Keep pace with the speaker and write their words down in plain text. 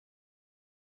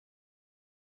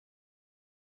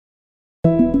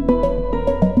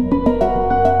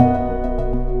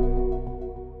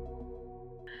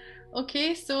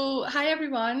So, hi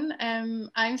everyone.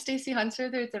 I'm Stacey Hunter,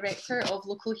 the director of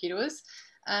Local Heroes.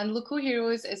 And Local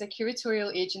Heroes is a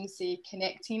curatorial agency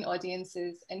connecting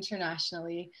audiences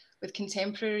internationally with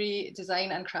contemporary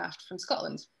design and craft from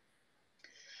Scotland.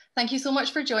 Thank you so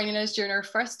much for joining us during our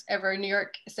first ever New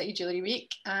York City Jewellery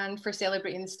Week and for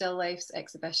celebrating the Still Lifes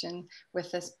exhibition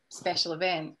with this special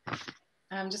event.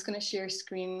 I'm just going to share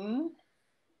screen.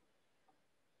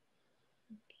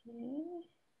 Okay.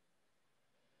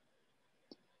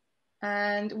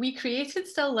 And we created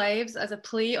Still Lives as a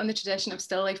play on the tradition of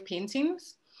still life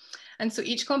paintings. And so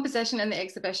each composition in the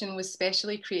exhibition was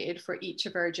specially created for each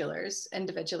of our jewellers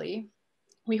individually.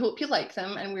 We hope you like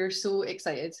them, and we're so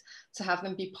excited to have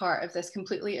them be part of this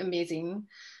completely amazing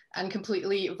and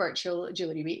completely virtual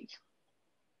Jewellery Week.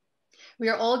 We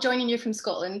are all joining you from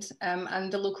Scotland,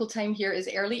 and the local time here is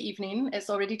early evening. It's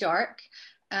already dark,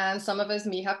 and some of us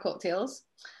may have cocktails.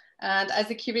 And as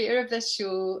the curator of this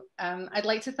show, I'd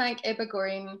like to thank Ebba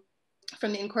Goring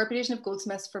from the Incorporation of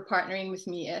Goldsmiths for partnering with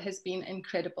me. It has been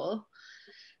incredible.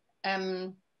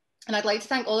 And I'd like to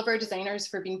thank all of our designers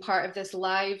for being part of this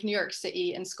live New York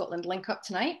City and Scotland link up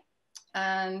tonight.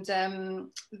 And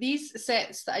these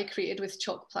sets that I created with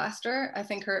chalk plaster, I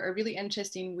think are a really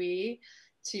interesting way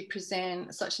to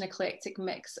present such an eclectic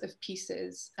mix of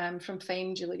pieces from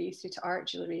fine jewellery through to art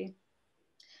jewellery.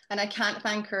 And I can't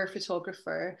thank our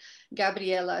photographer,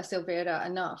 Gabriela Silveira,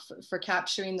 enough for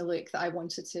capturing the look that I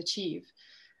wanted to achieve.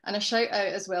 And a shout out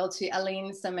as well to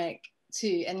Elaine Simic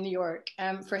too in New York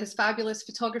for his fabulous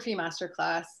photography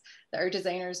masterclass that our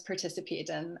designers participated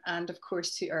in, and of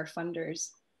course to our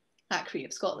funders at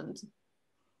Creative Scotland.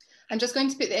 I'm just going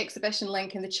to put the exhibition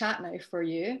link in the chat now for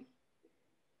you.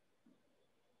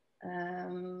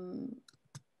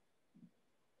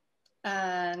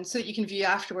 And so that you can view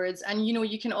afterwards, and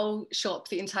you can all shop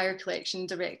the entire collection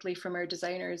directly from our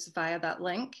designers via that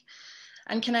link.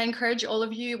 And can I encourage all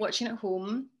of you watching at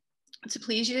home to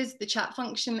please use the chat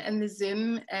function in the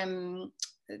Zoom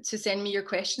to send me your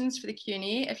questions for the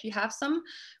Q&A if you have some.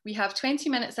 We have 20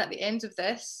 minutes at the end of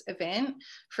this event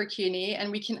for Q&A,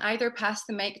 and we can either pass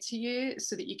the mic to you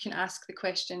so that you can ask the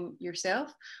question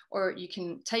yourself, or you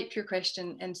can type your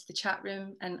question into the chat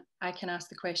room and I can ask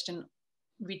the question,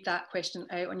 read that question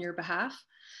out on your behalf.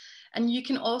 And you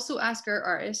can also ask our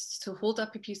artists to hold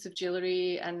up a piece of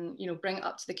jewellery and bring it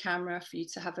up to the camera for you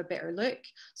to have a better look.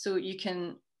 So you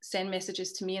can send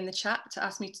messages to me in the chat to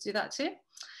ask me to do that too.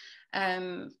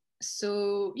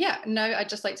 So yeah, now I'd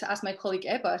just like to ask my colleague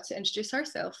Ebba to introduce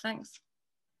herself. Thanks.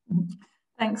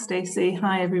 Thanks, Stacey.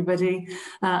 Hi, everybody.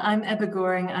 I'm Ebba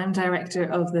Goring. I'm director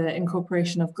of the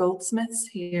Incorporation of Goldsmiths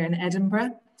here in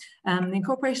Edinburgh. The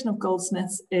Incorporation of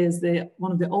Goldsmiths is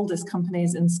one of the oldest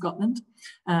companies in Scotland.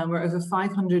 We're over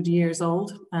 500 years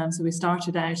old. So we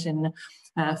started out in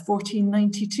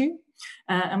 1492.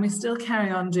 And we still carry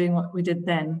on doing what we did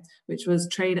then, which was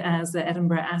trade as the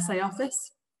Edinburgh Assay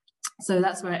Office. So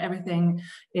that's where everything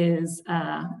is,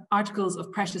 articles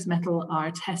of precious metal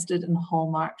are tested and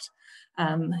hallmarked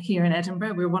here in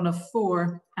Edinburgh. We're one of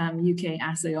 4 UK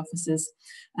assay offices,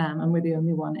 and we're the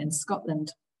only one in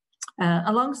Scotland.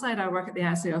 Alongside our work at the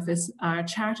Assay Office, our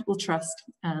charitable trust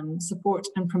support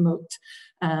and promote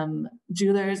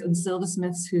jewellers and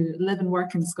silversmiths who live and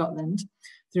work in Scotland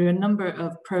through a number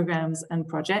of programmes and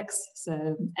projects,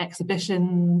 so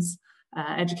exhibitions,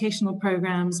 educational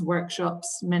programmes,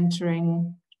 workshops,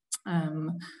 mentoring,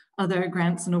 other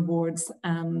grants and awards.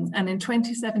 And in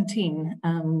 2017,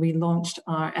 we launched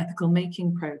our ethical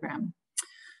making programme.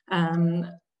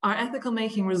 Our ethical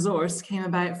making resource came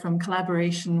about from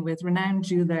collaboration with renowned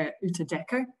jeweller Uta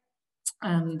Decker,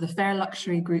 the Fair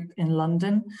Luxury Group in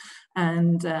London,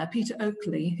 and Peter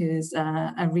Oakley, who's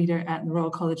a reader at the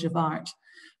Royal College of Art.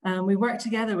 We worked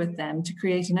together with them to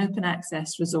create an open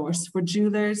access resource for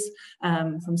jewellers,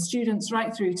 from students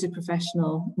right through to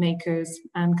professional makers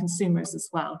and consumers as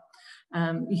well.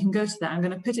 You can go to that. I'm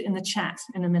going to put it in the chat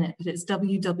in a minute, but it's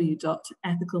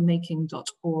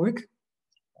www.ethicalmaking.org.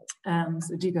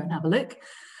 So do go and have a look.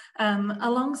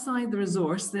 Alongside the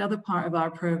resource, the other part of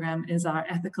our programme is our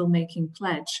ethical making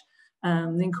pledge.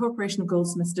 The Incorporation of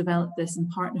Goldsmiths developed this in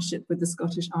partnership with the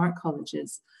Scottish Art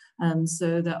Colleges.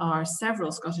 So there are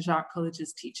several Scottish Art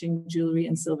Colleges teaching jewellery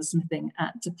and silversmithing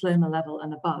at diploma level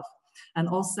and above. And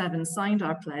all 7 signed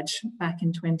our pledge back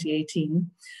in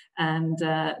 2018. And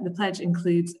the pledge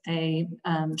includes a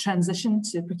transition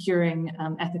to procuring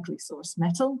ethically sourced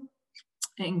metal.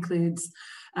 It includes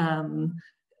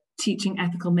teaching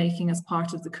ethical making as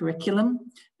part of the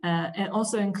curriculum. It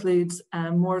also includes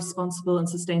more responsible and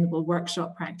sustainable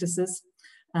workshop practices.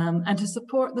 And to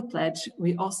support the pledge,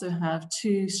 we also have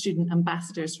 2 student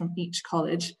ambassadors from each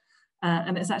college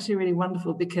And it's actually really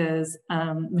wonderful because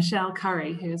Michelle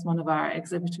Curry, who is one of our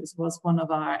exhibitors, was one of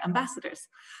our ambassadors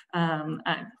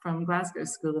from Glasgow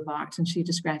School of Art, and she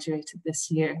just graduated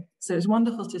this year. So it's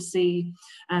wonderful to see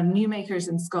new makers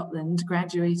in Scotland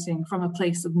graduating from a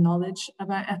place of knowledge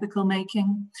about ethical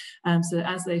making. So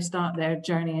as they start their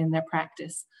journey in their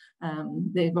practice,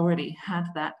 they've already had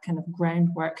that kind of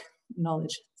groundwork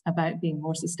knowledge about being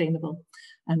more sustainable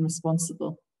and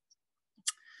responsible.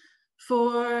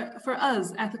 For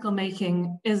us, ethical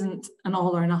making isn't an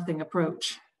all or nothing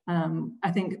approach.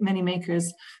 I think many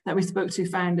makers that we spoke to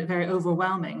found it very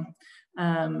overwhelming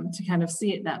to kind of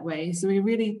see it that way. So we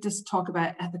really just talk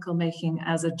about ethical making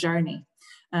as a journey.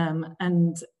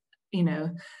 And, you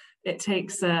know, it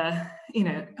takes, you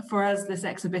know, for us, this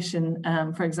exhibition,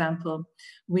 for example,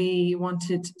 we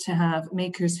wanted to have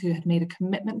makers who had made a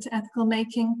commitment to ethical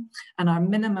making, and our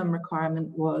minimum requirement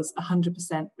was 100%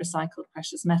 recycled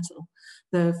precious metal.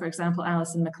 Though, for example,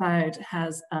 Alison MacLeod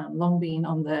has long been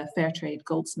on the Fairtrade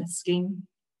Goldsmith scheme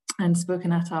and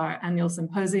spoken at our annual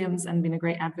symposiums and been a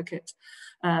great advocate.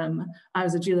 I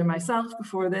was a jeweler myself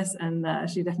before this, and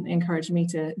she definitely encouraged me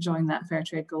to join that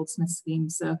Fairtrade Goldsmith scheme.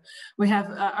 So we have,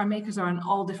 our makers are on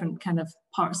all different kind of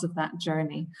parts of that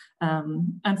journey.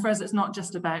 And for us, it's not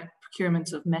just about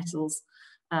procurement of metals.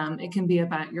 It can be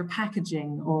about your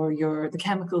packaging or the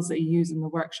chemicals that you use in the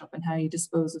workshop and how you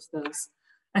dispose of those.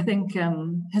 I think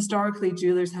historically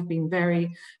jewelers have been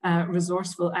very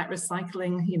resourceful at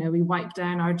recycling. You know, we wipe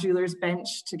down our jeweler's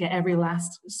bench to get every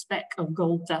last speck of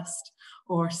gold dust,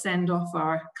 or send off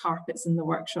our carpets in the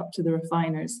workshop to the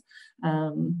refiners.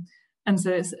 And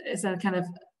so it's a kind of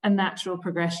a natural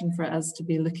progression for us to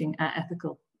be looking at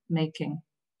ethical making.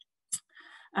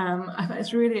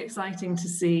 It's really exciting to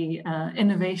see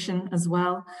innovation as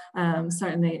well.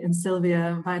 Certainly in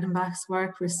Sylvia Weidenbach's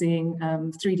work, we're seeing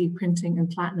 3D printing in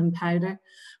platinum powder,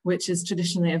 which is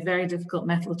traditionally a very difficult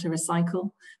metal to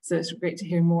recycle. So it's great to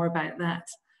hear more about that.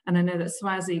 And I know that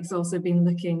Swazig's also been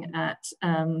looking at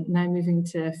now moving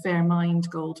to fair mined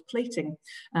gold plating.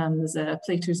 There's a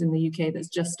platers in the UK that's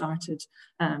just started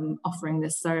offering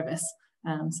this service.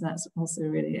 So that's also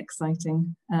really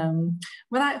exciting.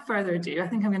 Without further ado, I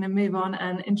think I'm going to move on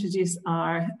and introduce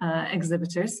our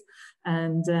exhibitors.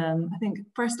 And I think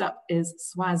first up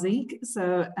is Swazig.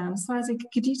 So Swazig,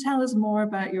 could you tell us more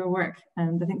about your work?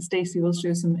 And I think Stacey will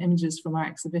show some images from our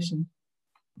exhibition.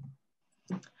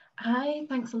 Hi,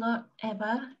 thanks a lot,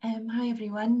 Ebba. Hi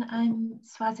everyone, I'm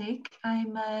Swazig.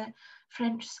 I'm a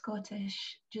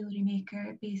French-Scottish jewellery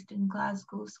maker based in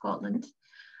Glasgow, Scotland.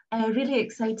 Really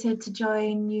excited to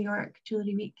join New York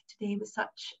Jewellery Week today with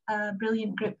such a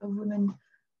brilliant group of women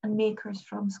and makers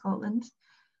from Scotland.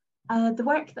 The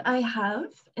work that I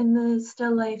have in the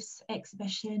Still Lifes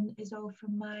exhibition is all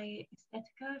from my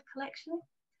Aesthetica collection,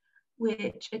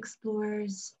 which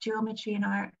explores geometry and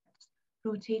art,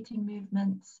 rotating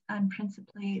movements, and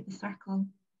principally the circle.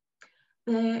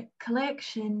 The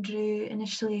collection drew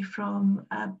initially from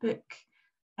a book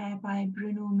by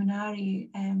Bruno Munari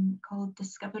called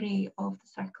Discovery of the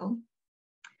Circle.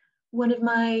 One of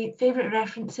my favourite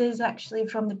references actually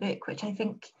from the book, which I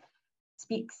think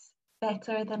speaks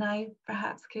better than I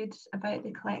perhaps could about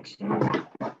the collection,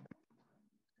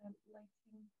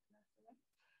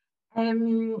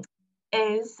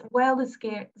 is while the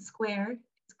square is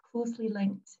closely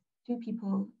linked to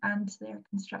people and their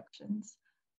constructions,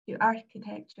 to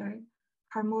architecture,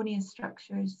 harmonious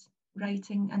structures,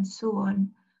 writing, and so on,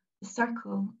 the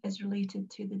circle is related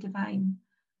to the divine.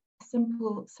 A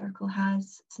simple circle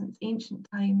has, since ancient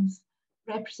times,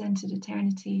 represented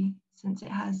eternity, since it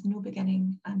has no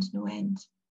beginning and no end.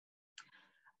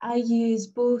 I use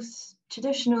both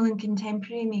traditional and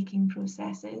contemporary making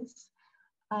processes,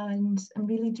 and I'm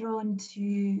really drawn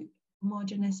to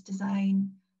modernist design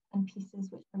and pieces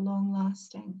which are long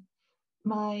lasting.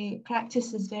 My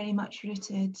practice is very much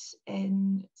rooted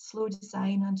in slow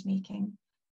design and making,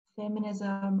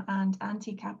 feminism and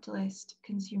anti-capitalist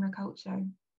consumer culture.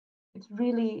 It's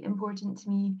really important to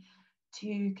me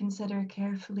to consider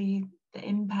carefully the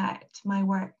impact my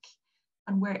work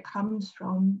and where it comes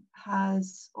from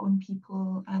has on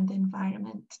people and the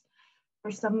environment.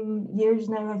 For some years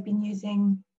now, I've been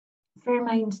using fair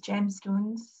mined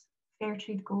gemstones,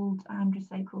 Fairtrade gold, and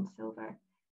recycled silver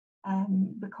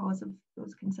because of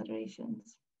those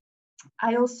considerations.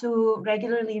 I also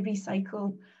regularly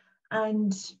recycle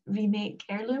and remake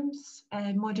heirlooms,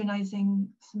 modernising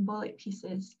symbolic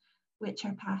pieces which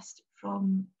are passed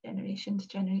from generation to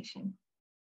generation.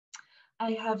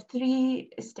 I have 3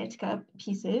 Aesthetica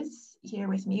pieces here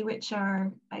with me, which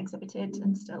are exhibited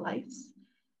in Still Lifes.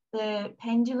 The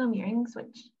pendulum earrings,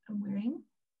 which I'm wearing,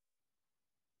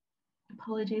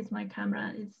 Apologies, my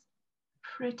camera is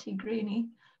pretty grainy,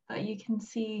 but you can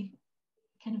see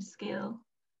kind of scale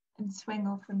and swing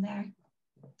off in there.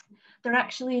 They're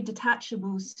actually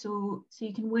detachable, so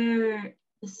you can wear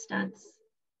the studs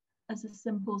as a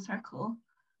simple circle,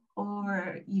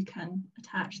 or you can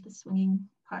attach the swinging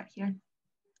part here.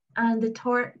 And the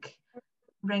torque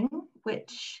ring,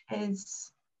 which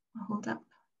is, I'll hold up.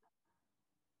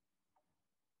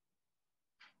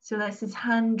 So this is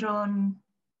hand-drawn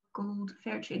gold,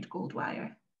 fair trade gold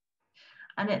wire.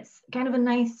 And it's kind of a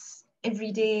nice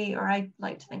everyday, or I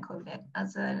like to think of it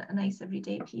as a nice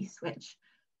everyday piece, which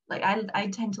like I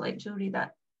tend to like jewellery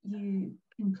that you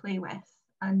can play with.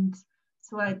 And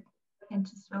so I tend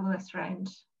to swivel this around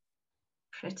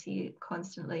pretty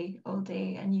constantly all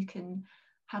day, and you can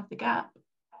have the gap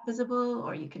visible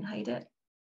or you can hide it.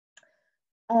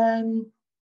 And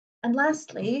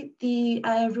lastly, the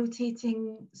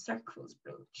rotating circles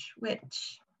brooch,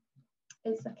 which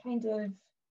is a kind of, I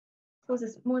suppose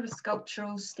it's more of a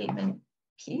sculptural statement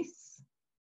piece.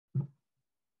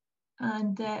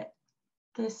 And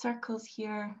the circles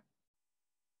here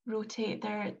rotate,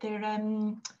 they're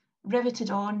riveted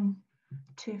on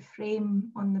to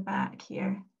frame on the back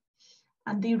here.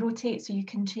 And they rotate so you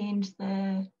can change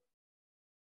the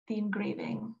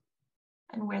engraving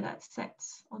and where that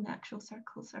sits on the actual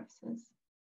circle surfaces.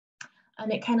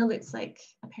 And it kind of looks like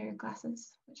a pair of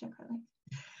glasses, which I quite like.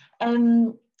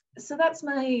 So that's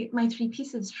my three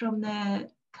pieces from the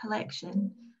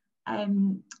collection.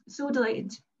 I'm so delighted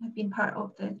to have been part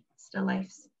of the Still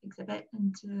Lifes exhibit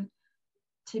and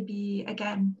to be,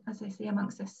 again, as I say,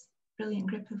 amongst this brilliant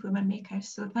group of women makers.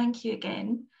 So thank you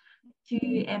again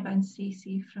to Ebba and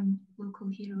Stacey from Local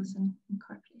Heroes and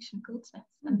Incorporation of Goldsmiths.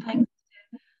 And thanks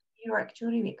to New York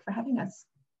Jewellery Week for having us.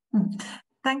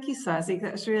 Thank you, Swazi.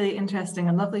 That's really interesting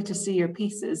and lovely to see your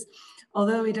pieces.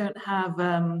 Although we don't have,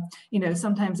 you know,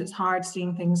 sometimes it's hard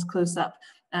seeing things close up.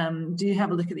 Do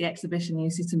have a look at the exhibition. You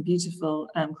see some beautiful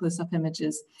close-up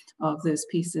images of those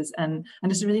pieces, and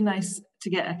it's really nice to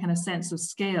get a kind of sense of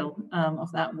scale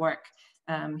of that work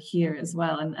here as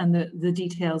well, and the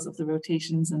details of the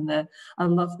rotations, and I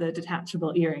love the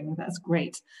detachable earring. That's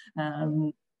great.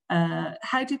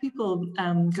 How do people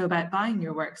go about buying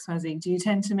your work, Swazi? Do you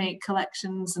tend to make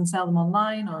collections and sell them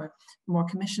online, or more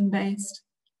commission-based?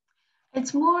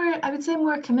 It's more, I would say,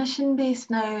 more commission-based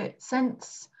now.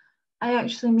 Since I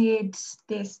actually made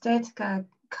the Aesthetica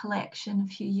collection a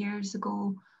few years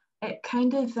ago, it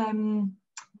kind of,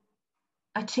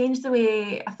 I changed the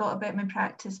way I thought about my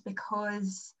practice,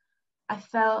 because I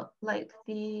felt like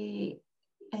the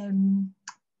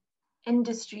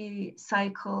industry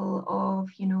cycle of,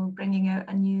 you know, bringing out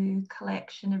a new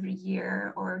collection every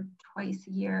year or twice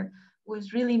a year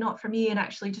was really not for me, and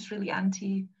actually just really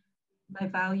anti my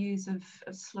values of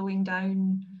slowing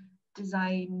down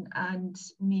design and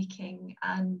making,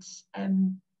 and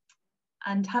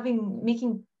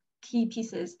making key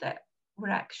pieces that were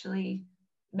actually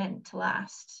meant to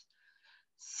last.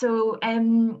 So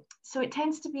so it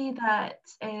tends to be that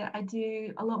I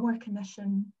do a lot more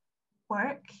commission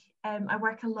work. I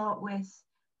work a lot with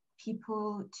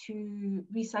people to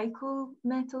recycle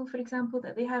metal, for example,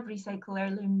 that they have recycle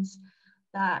heirlooms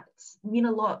that mean a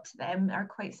lot to them, are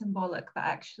quite symbolic, but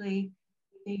actually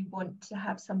they want to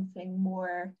have something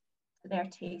more to their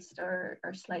taste, or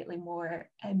slightly more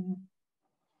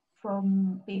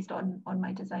based on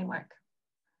my design work.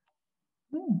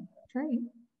 Great.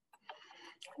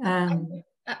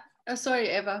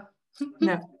 Sorry, Eva.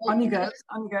 No, on you go,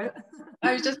 on you go.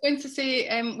 I was just going to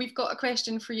say, we've got a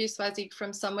question for you, Swazi,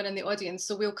 from someone in the audience,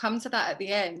 so we'll come to that at the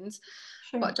end.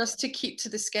 Sure. But just to keep to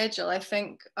the schedule, I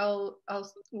think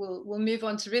we'll move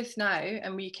on to Ruth now,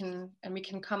 and we can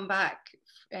come back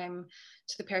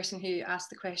to the person who asked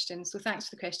the question. So thanks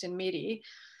for the question, Mary.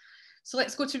 So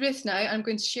let's go to Ruth now. I'm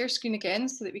going to share screen again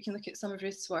so that we can look at some of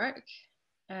Ruth's work.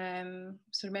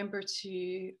 So remember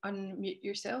to unmute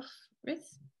yourself,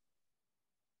 Ruth.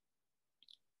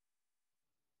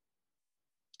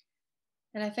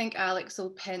 And I think Alex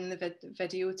will pin the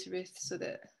video to Ruth so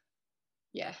that,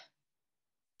 yeah.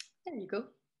 There you go.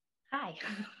 Hi.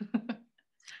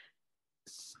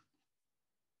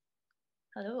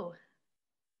 Hello.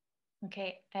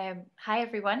 Okay. Hi,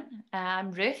 everyone.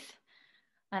 I'm Ruth,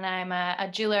 and I'm a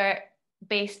jeweller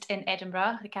based in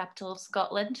Edinburgh, the capital of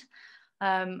Scotland.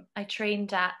 I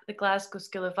trained at the Glasgow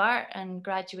School of Art and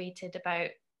graduated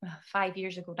about 5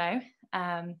 years ago now.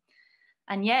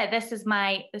 And yeah, this is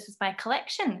my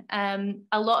collection.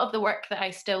 A lot of the work that I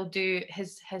still do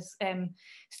has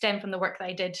stemmed from the work that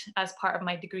I did as part of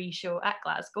my degree show at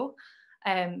Glasgow.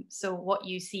 So what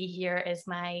you see here is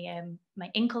my my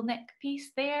ankle neck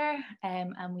piece there,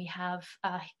 and we have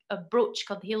a brooch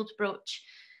called the heeled brooch,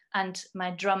 and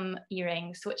my drum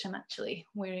earrings, which I'm actually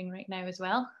wearing right now as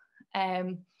well.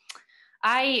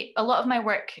 A lot of my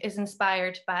work is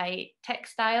inspired by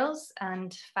textiles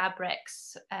and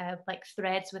fabrics, like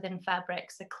threads within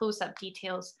fabrics, the close-up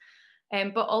details,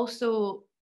 but also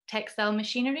textile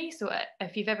machinery. So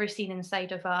if you've ever seen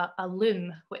inside of a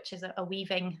loom, which is a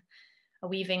weaving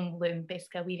loom,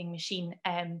 basically a weaving machine,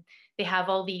 they have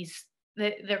all these,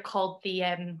 they're called the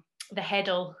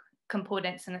heddle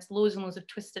components, and it's loads and loads of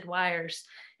twisted wires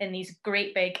in these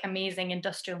great big amazing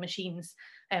industrial machines,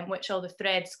 which all the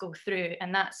threads go through,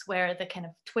 and that's where the kind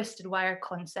of twisted wire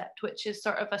concept, which is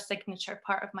sort of a signature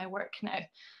part of my work now.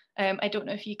 I don't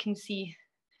know if you can see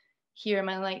here,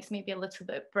 my light's maybe a little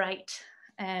bit bright,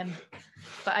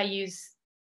 but I use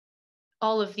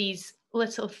all of these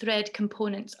little thread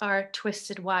components are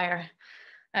twisted wire.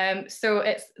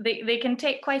 So they can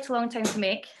take quite a long time to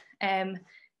make.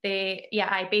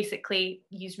 I basically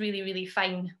use really, really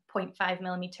fine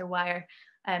 0.5mm wire,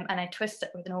 and I twist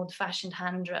it with an old-fashioned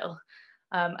hand drill,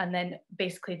 and then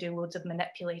basically do loads of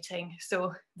manipulating.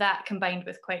 So that, combined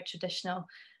with quite traditional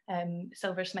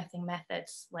silversmithing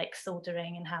methods like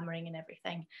soldering and hammering and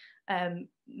everything,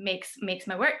 makes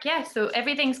my work. Yeah, so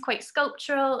everything's quite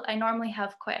sculptural. I normally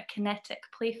have quite a kinetic,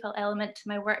 playful element to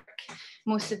my work.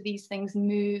 Most of these things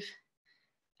move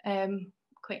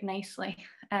quite nicely.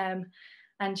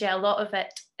 And yeah, a lot of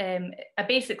it, I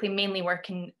basically mainly work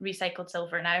in recycled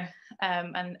silver now,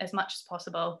 and as much as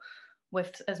possible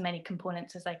with as many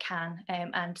components as I can.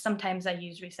 And sometimes I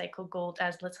use recycled gold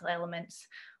as little elements,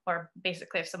 or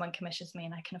basically if someone commissions me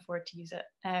and I can afford to use it.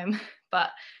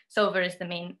 But silver is the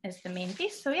main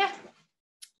piece. So yeah,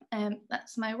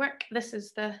 that's my work. This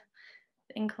is the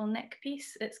ankle neck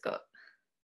piece. It's got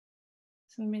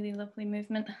some really lovely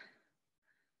movement.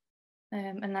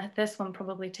 And this one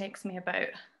probably takes me about,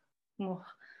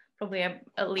 probably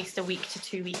at least a week to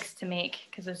 2 weeks to make,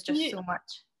 because there's just so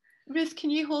much. Ruth, can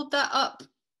you hold that up?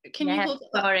 Can you hold it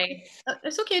up? Sorry.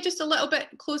 It's okay, just a little bit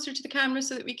closer to the camera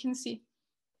so that we can see.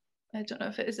 I don't know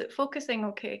if is it focusing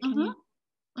okay? Can you?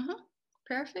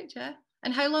 Perfect, yeah.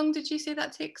 And how long did you say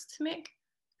that takes to make?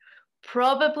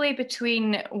 Probably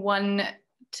between 1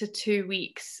 to 2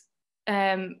 weeks.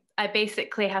 I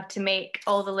basically have to make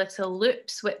all the little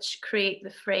loops which create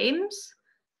the frames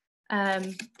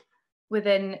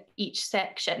within each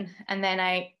section, and then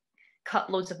I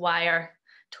cut loads of wire,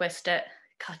 twist it,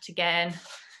 cut again,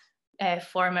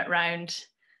 form it round,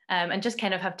 and just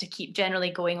kind of have to keep generally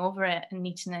going over it and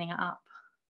neatening it up.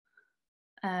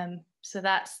 So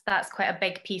that's quite a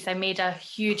big piece. I made a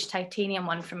huge titanium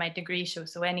one for my degree show,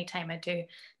 so anytime I do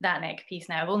that neck piece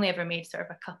now, I've only ever made sort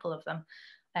of a couple of them,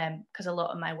 because a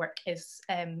lot of my work is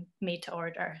made to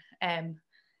order.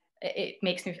 It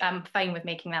makes me, I'm fine with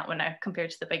making that one now compared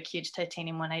to the big huge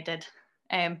titanium one I did.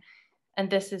 And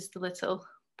this is the little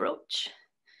brooch.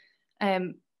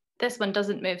 This one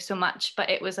doesn't move so much, but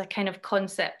it was a kind of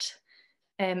concept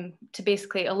to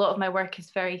basically, a lot of my work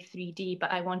is very 3D,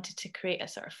 but I wanted to create a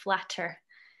sort of flatter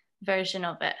version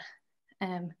of it.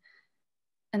 And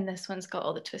this one's got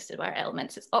all the twisted wire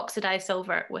elements. It's oxidized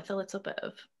silver with a little bit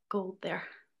of gold there.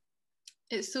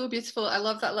 It's so beautiful. I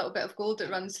love that little bit of gold that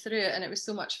runs through it, and it was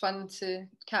so much fun to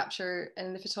capture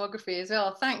in the photography as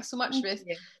well. Thanks so much, Ruth.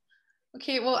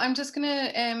 Okay, well, I'm just going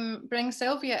to bring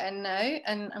Sylvia in now,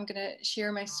 and I'm going to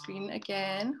share my screen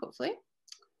again, hopefully.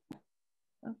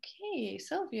 Okay,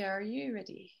 Sylvia, are you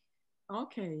ready?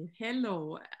 Okay,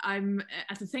 hello.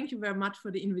 Thank you very much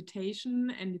for the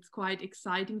invitation, and it's quite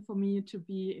exciting for me to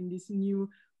be in this new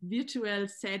virtual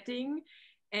setting.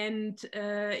 And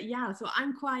so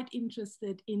I'm quite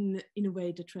interested in a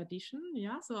way, the tradition,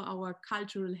 so our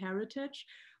cultural heritage,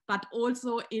 but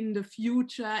also in the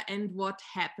future and what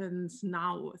happens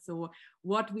now. So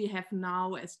what we have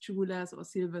now as jewelers or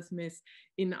silversmiths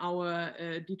in our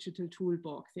digital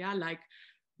toolbox, like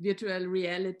virtual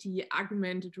reality,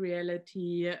 augmented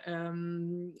reality,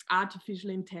 artificial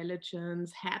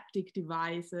intelligence, haptic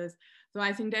devices. So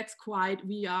I think that's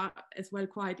we are as well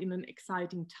quite in an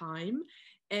exciting time.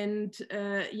 And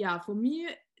for me,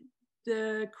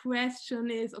 the question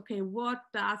is, okay, what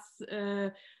does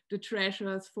the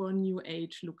treasures for a new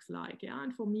age looks like?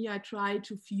 And for me, I try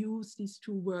to fuse these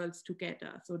two worlds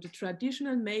together. So the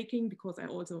traditional making, because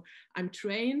I'm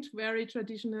trained very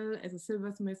traditional as a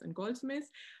silversmith and goldsmith,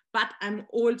 but I'm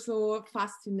also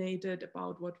fascinated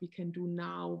about what we can do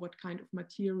now, what kind of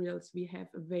materials we have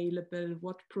available,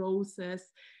 what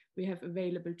process we have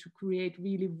available to create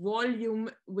really volume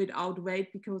without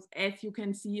weight, because as you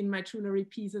can see in my jewelry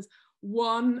pieces,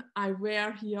 one I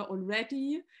wear here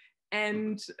already,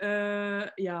 and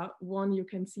yeah, one you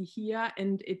can see here,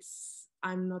 and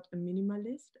I'm not a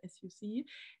minimalist, as you see.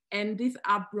 And these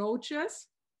are brooches,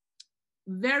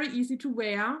 very easy to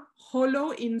wear,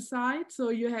 hollow inside, so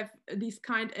you have this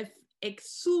kind of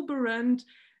exuberant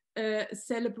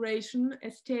celebration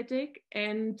aesthetic,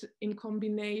 and in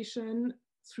combination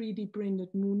 3D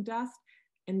printed moon dust,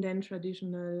 and then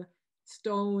traditional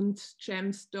stones,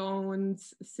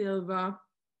 gemstones, silver.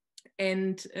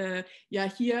 And yeah,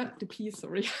 here the piece,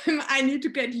 sorry, I need to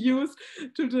get used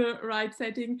to the right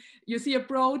setting. You see a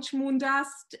brooch, moon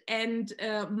dust, and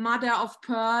mother of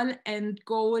pearl, and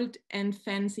gold and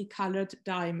fancy colored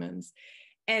diamonds.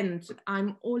 And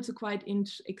I'm also quite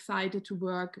excited to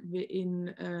work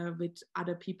with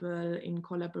other people in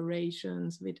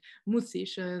collaborations, with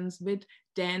musicians, with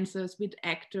dancers, with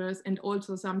actors, and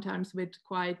also sometimes with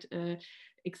quite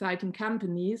exciting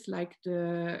companies like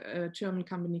the German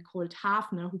company called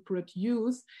Hafner, who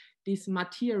produce this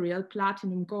material,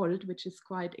 platinum gold, which is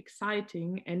quite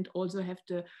exciting, and also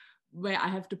where I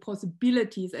have the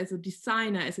possibilities as a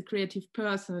designer, as a creative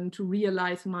person, to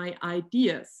realize my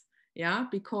ideas. Yeah,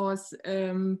 because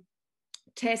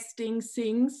testing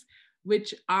things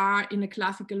which are in a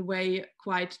classical way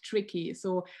quite tricky.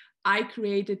 So I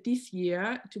created this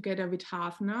year together with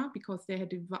Hafner, because they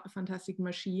had fantastic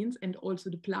machines, and also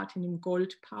the platinum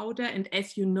gold powder. And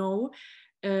as you know,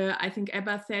 I think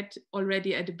Ebba said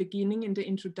already at the beginning in the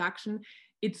introduction,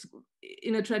 it's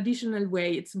in a traditional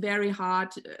way, it's very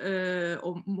hard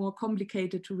or more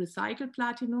complicated to recycle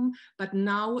platinum, but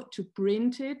now to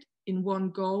print it in one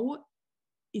go,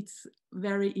 it's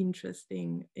very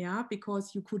interesting, yeah,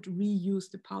 because you could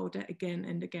reuse the powder again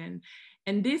and again.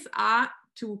 And these are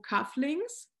 2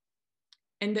 cufflinks,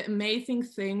 and the amazing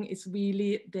thing is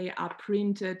really they are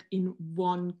printed in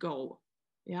one go.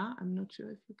 Yeah, I'm not sure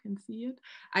if you can see it.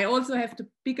 I also have the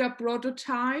bigger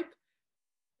prototype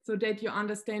so that you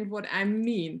understand what I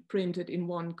mean, printed in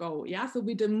one go. Yeah, so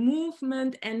with the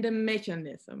movement and the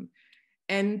mechanism.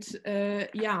 And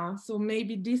yeah, so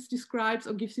maybe this describes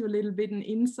or gives you a little bit an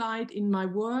insight in my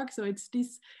work. So it's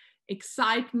this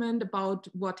excitement about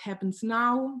what happens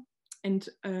now, and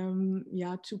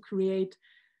yeah, to create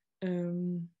a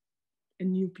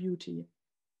new beauty.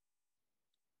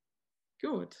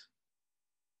 Good.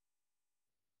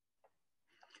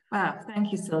 Wow,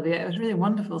 thank you, Sylvia. It was really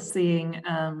wonderful seeing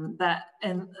that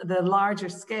in the larger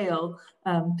scale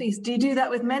piece. Do you do that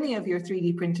with many of your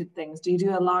 3D printed things? Do you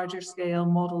do a larger scale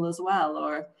model as well,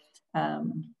 or?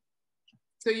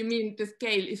 So you mean the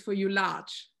scale is for you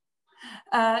large?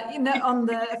 You know,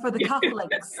 for the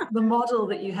cufflinks, the model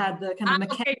that you had, the kind of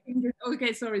mechanical.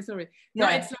 Okay, sorry. Yeah. No,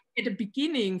 it's like at the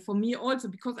beginning for me also,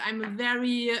 because I'm a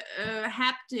very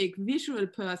haptic, visual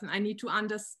person. I need to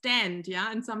understand,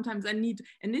 yeah, and sometimes I need,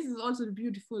 and this is also the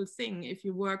beautiful thing, if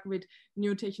you work with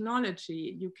new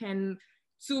technology, you can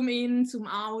zoom in, zoom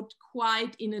out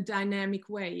quite in a dynamic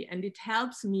way, and it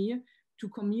helps me to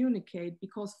communicate,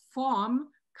 because form,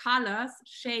 colors,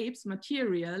 shapes,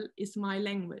 material is my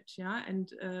language, yeah,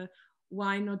 and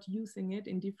why not using it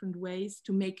in different ways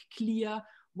to make clear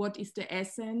what is the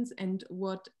essence and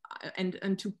what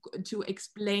and to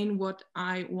explain what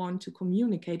I want to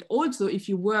communicate. Also, if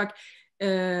you work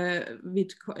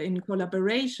in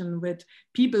collaboration with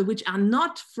people which are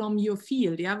not from your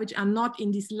field, yeah, which are not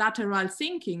in this lateral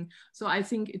thinking, so I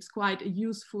think it's quite a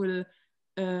useful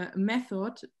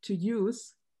method to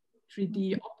use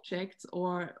 3D objects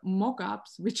or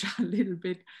mock-ups, which are a little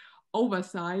bit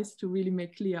oversized, to really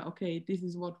make clear, okay, this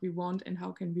is what we want and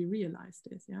how can we realize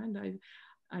this, yeah. And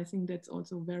I think that's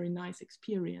also a very nice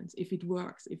experience if it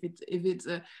works, if it's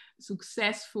a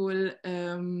successful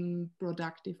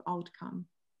productive outcome.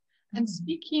 And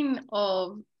speaking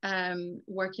of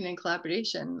working in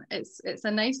collaboration, it's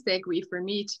a nice segue for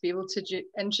me to be able to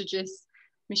introduce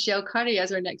Michelle Curry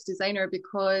as our next designer,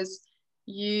 because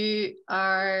you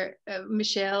are,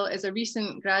 Michelle is a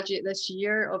recent graduate this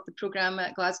year of the programme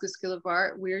at Glasgow School of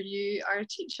Art, where you are a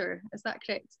teacher. Is that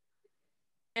correct?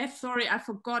 Yes, sorry, I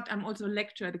forgot. I'm also a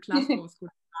lecturer at the Glasgow School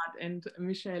of Art, and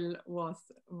Michelle was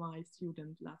my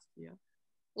student last year.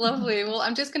 Lovely. Well,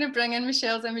 I'm just going to bring in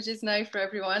Michelle's images now for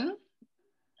everyone.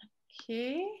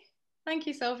 Okay. Thank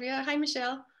you, Sylvia. Hi,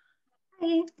 Michelle.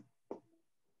 Hi.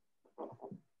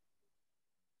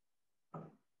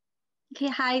 Okay,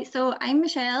 hi. So I'm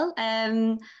Michelle.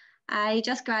 I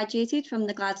just graduated from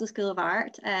the Glasgow School of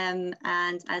Art, and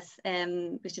as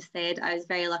was just said, I was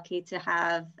very lucky to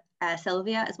have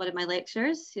Sylvia as one of my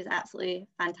lecturers. She's absolutely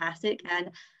fantastic,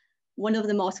 and one of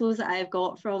the mottos that I've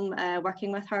got from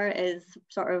working with her is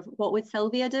sort of, what would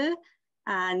Sylvia do?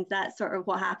 And that's sort of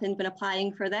what happened when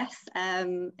applying for this.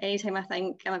 Anytime I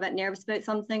think I'm a bit nervous about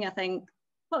something, I think,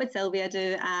 what would Sylvia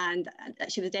do? And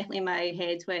she was definitely in my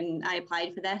head when I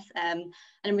applied for this. And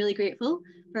I'm really grateful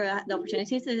for the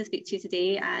opportunity to speak to you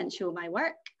today and show my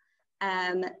work.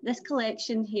 This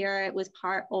collection here was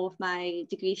part of my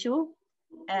degree show.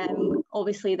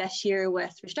 Obviously this year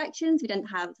with restrictions, we didn't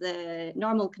have the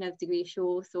normal kind of degree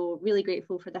show, so really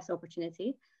grateful for this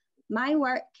opportunity. My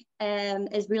work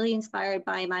is really inspired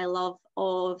by my love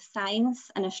of science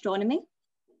and astronomy.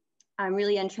 I'm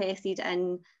really interested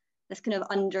in this kind of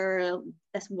under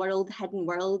this world, hidden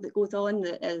world that goes on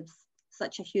that is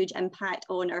such a huge impact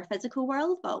on our physical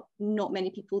world, but not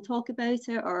many people talk about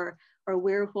it or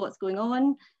aware of what's going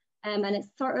on. And it's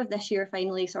sort of this year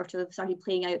finally sort of started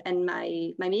playing out in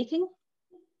my making.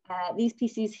 These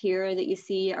pieces here that you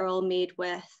see are all made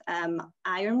with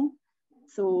iron.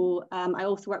 So I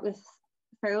also work with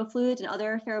ferrofluid and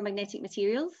other ferromagnetic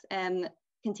materials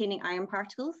containing iron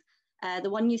particles. The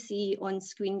one you see on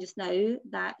screen just now,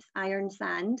 that's iron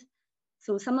sand.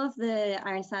 So some of the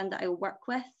iron sand that I work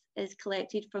with is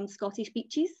collected from Scottish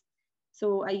beaches.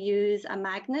 So I use a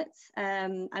magnet,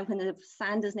 and when the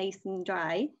sand is nice and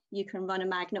dry, you can run a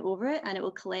magnet over it and it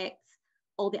will collect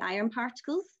all the iron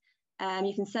particles.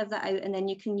 You can sieve that out and then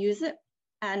you can use it.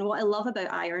 And what I love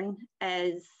about iron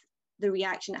is the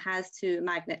reaction it has to a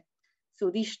magnet. So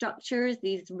these structures,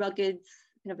 these rugged,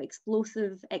 kind of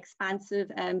explosive, expansive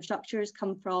structures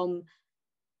come from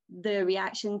the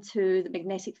reaction to the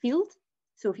magnetic field.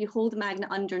 So if you hold the magnet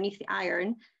underneath the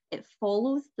iron, it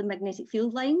follows the magnetic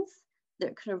field lines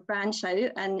that kind of branch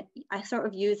out, and I sort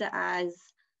of use it as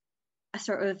a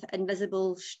sort of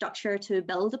invisible structure to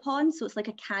build upon. So it's like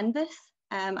a canvas.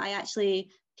 I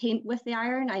actually paint with the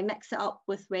iron. I mix it up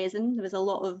with resin. There was a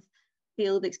lot of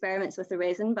failed experiments with the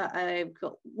resin, but I've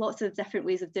got lots of different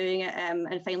ways of doing it,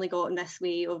 and finally got in this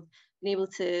way of being able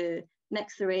to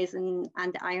mix the resin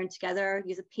and the iron together,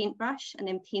 use a paintbrush, and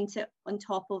then paint it on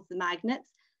top of the magnet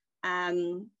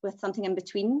with something in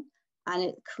between, and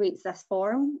it creates this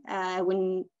form.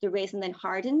 When the resin then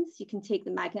hardens, you can take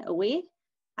the magnet away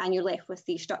and you're left with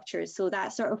these structures. So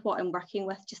that's sort of what I'm working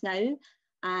with just now,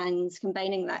 and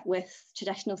combining that with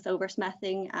traditional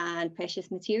silversmithing and precious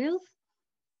materials.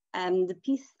 The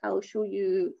piece I'll show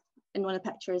you in one of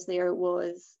the pictures there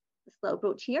was this little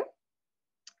brooch here.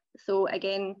 So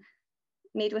again,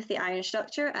 made with the iron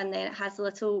structure, and then it has a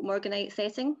little morganite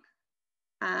setting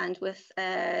and with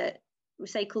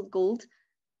recycled gold.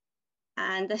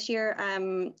 And this year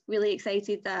I'm really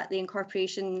excited that the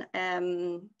Incorporation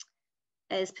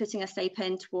is putting a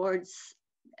stipend towards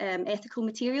ethical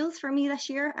materials for me this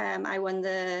year. I won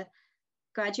the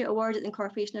graduate award at the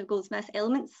Incorporation of Goldsmiths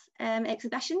Elements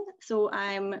exhibition. So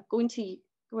I'm going to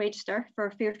register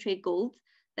for Fair Trade Gold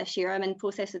this year. I'm in the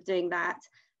process of doing that,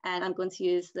 and I'm going to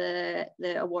use the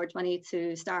award money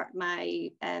to start my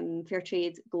Fair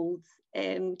Trade Gold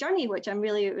journey, which I'm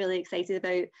really, really excited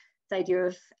about. The idea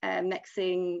of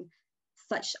mixing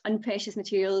such unprecious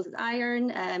materials as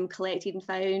iron, collected and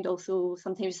found, also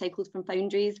sometimes recycled from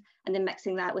foundries, and then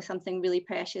mixing that with something really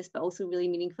precious but also really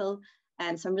meaningful.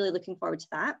 So I'm really looking forward to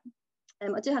that.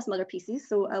 I do have some other pieces,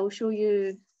 so I will show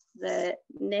you the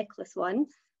necklace one.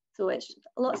 So it's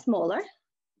a lot smaller.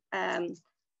 I don't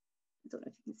know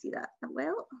if you can see that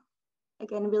well.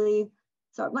 Again, really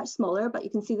sort of much smaller, but you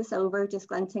can see the silver just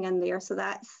glinting in there. So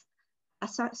that's a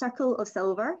circle of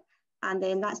silver, and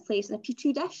then that's placed in a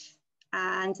petri dish,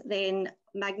 and then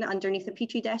magnet underneath the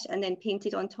petri dish, and then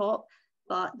painted on top.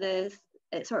 But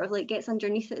it sort of like gets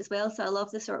underneath it as well. So I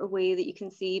love the sort of way that you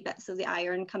can see bits of the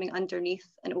iron coming underneath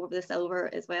and over the silver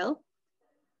as well.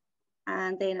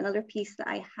 And then another piece that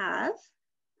I have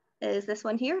is this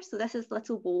one here. So this is a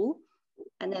little bowl,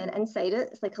 and then inside it,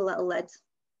 it's like a little lid.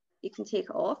 You can take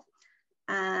it off.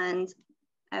 And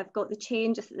I've got the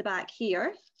chain just at the back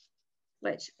here,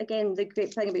 which again, the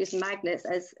great thing about using magnets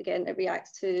is, again, it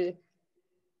reacts to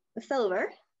the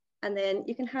silver, and then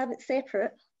you can have it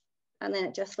separate, and then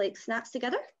it just like snaps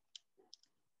together.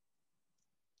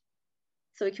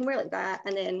 So we can wear it like that,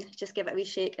 and then just give it a wee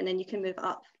shake, and then you can move it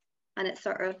up, and it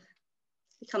sort of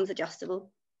becomes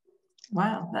adjustable.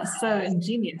 Wow, that's so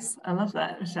ingenious. I love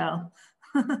that, Michelle.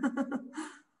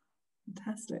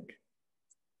 Fantastic.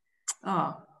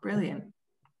 Oh, brilliant.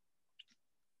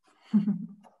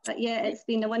 But yeah, it's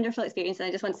been a wonderful experience, and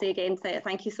I just want to say again,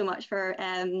 thank you so much for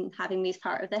having me as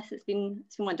part of this. It's been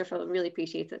wonderful. Really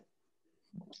appreciate it.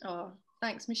 Oh,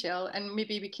 thanks, Michelle. And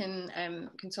maybe we can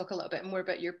talk a little bit more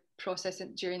about your process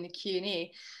during the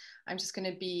Q&A. I'm just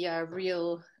going to be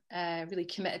real really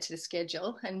committed to the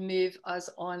schedule and move us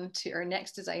on to our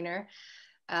next designer,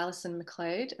 Alison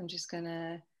McLeod. I'm just going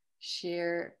to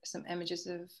share some images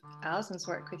of Alison's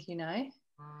work with you now.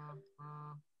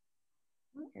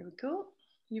 Here we go.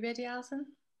 You ready, Alison?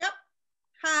 Yep.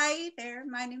 Hi there.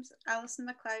 My name's Alison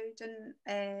McLeod,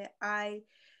 and I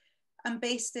am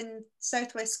based in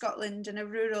southwest Scotland in a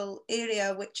rural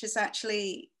area, which is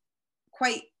actually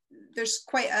there's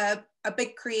quite a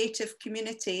big creative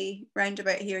community round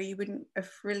about here. You wouldn't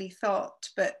have really thought,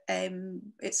 but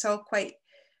it's all quite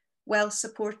well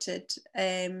supported,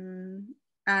 and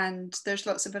there's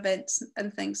lots of events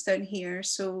and things down here,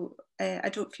 so I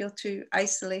don't feel too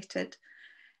isolated.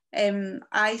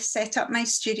 I set up my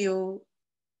studio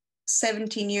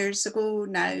 17 years ago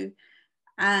now,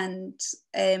 and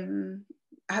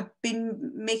have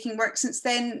been making work since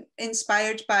then,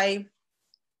 inspired by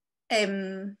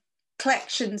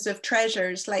collections of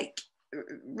treasures. Like,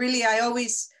 really, I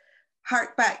always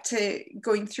hark back to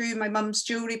going through my mum's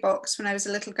jewellery box when I was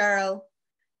a little girl,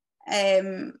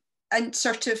 and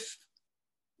sort of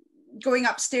going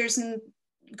upstairs and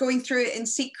going through it in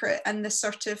secret, and the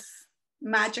sort of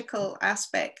magical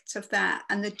aspect of that,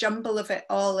 and the jumble of it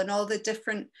all, and all the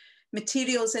different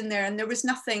materials in there. And there was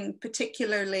nothing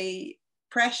particularly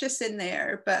precious in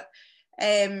there, but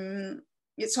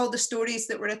it's all the stories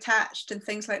that were attached and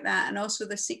things like that, and also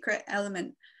the secret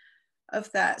element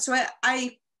of that. So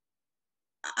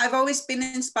I've always been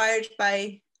inspired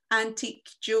by antique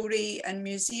jewellery and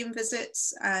museum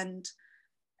visits and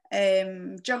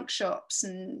junk shops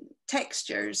and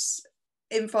textures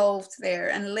involved there,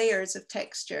 and layers of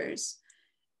textures.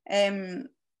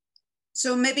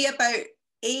 So maybe about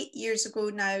 8 years ago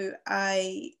now,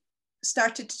 I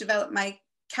started to develop my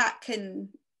catkin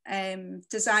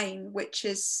design, which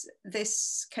is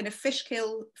this kind of fish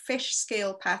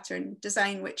scale pattern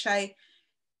design, which I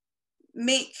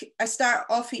start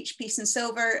off each piece in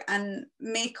silver and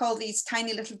make all these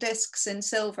tiny little discs in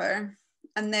silver,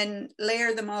 and then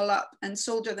layer them all up and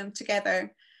solder them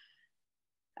together,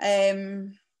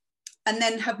 and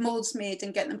then have molds made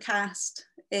and get them cast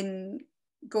in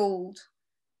gold.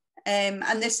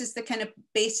 And this is the kind of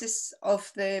basis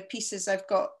of the pieces I've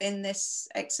got in this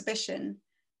exhibition.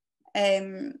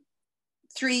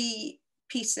 3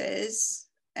 pieces.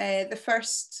 The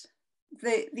first,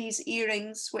 these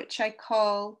earrings, which I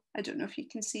call, I don't know if you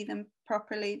can see them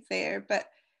properly there, but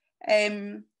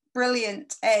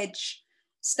brilliant edge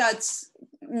studs,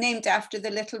 named after the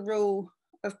little row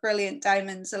of brilliant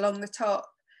diamonds along the top.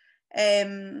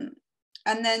 And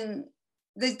then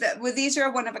these are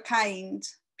a one of a kind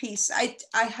piece. I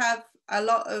have a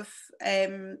lot of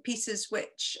pieces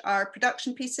which are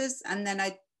production pieces, and then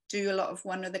I do a lot of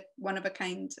one of a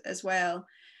kind as well.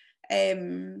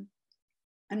 And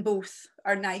both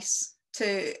are nice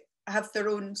to have their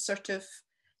own sort of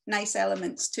nice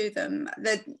elements to them.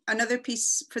 Another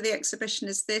piece for the exhibition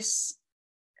is this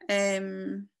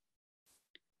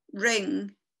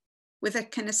ring with a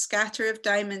kind of scatter of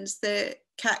diamonds. The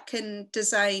catkin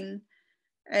design,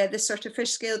 the sort of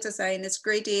fish scale design, is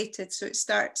gradated. So it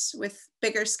starts with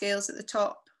bigger scales at the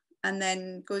top and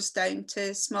then goes down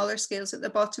to smaller scales at the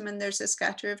bottom, and there's a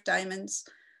scatter of diamonds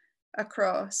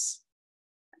across,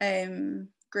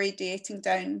 gradating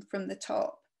down from the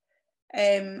top.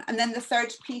 And then the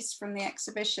third piece from the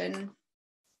exhibition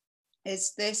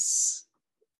is this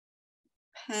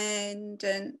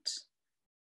pendant,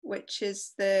 which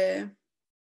is the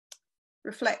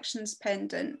reflections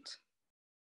pendant,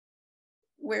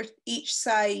 where each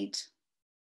side,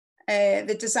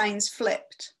 the design's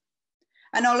flipped.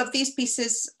 And all of these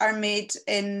pieces are made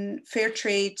in fair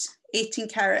trade 18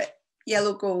 karat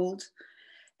yellow gold,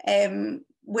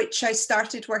 which I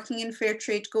started working in fair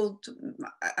trade gold,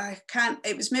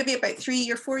 it was maybe about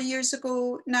 3 or 4 years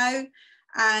ago now.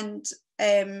 And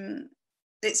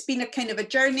it's been a kind of a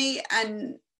journey,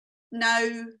 and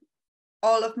now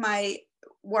all of my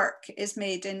work is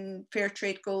made in fair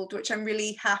trade gold, which I'm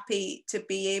really happy to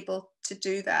be able to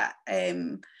do that,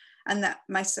 and that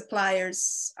my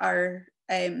suppliers are,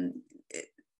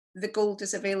 the gold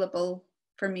is available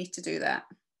for me to do that.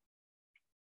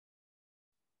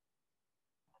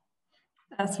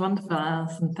 That's wonderful,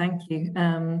 Alison. Thank you.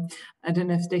 I don't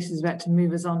know if Stacey's about to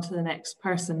move us on to the next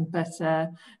person, but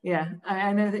yeah,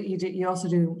 I know that you also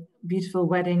do beautiful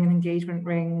wedding and engagement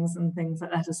rings and things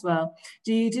like that as well.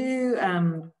 Do you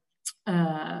do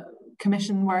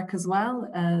commission work as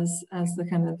well as the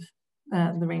kind of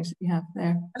the range that you have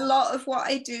there? A lot of what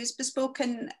I do is bespoke,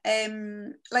 and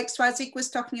like Swazik was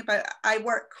talking about, I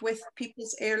work with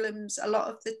people's heirlooms a lot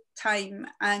of the time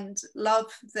and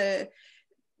love the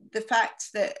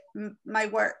fact that my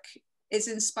work is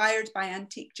inspired by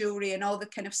antique jewellery and all the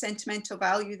kind of sentimental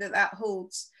value that that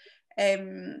holds.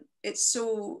 It's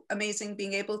so amazing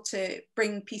being able to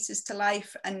bring pieces to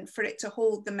life and for it to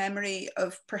hold the memory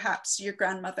of perhaps your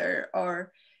grandmother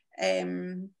or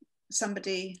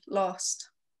somebody lost.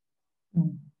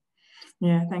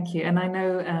 Yeah, thank you. And I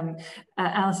know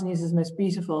Alison uses the most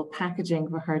beautiful packaging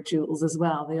for her jewels as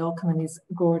well. They all come in these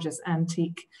gorgeous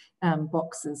antique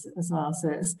boxes as well. So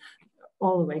it's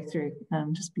all the way through,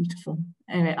 just beautiful.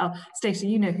 Anyway, Stacey,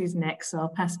 you know who's next, so I'll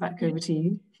pass back over to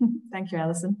you. Thank you,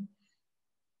 Alison.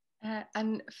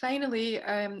 And finally,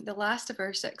 the last of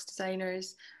our 6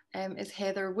 designers is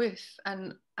Heather Woof,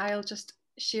 and I'll just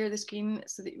share the screen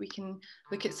so that we can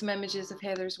look at some images of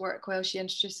Heather's work while she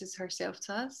introduces herself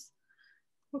to us.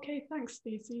 Okay, thanks,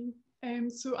 Stacey.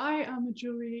 So I am a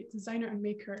jewellery designer and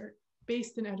maker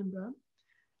based in Edinburgh.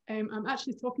 I'm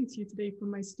actually talking to you today from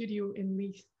my studio in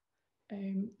Leith.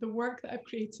 The work that I've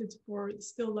created for the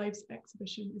Still Lives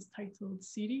exhibition is titled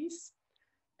Series.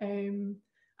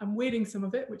 I'm wearing some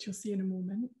of it, which you'll see in a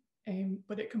moment,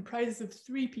 but it comprises of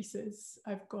 3 pieces.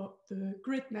 I've got the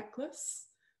grid necklace,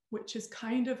 which is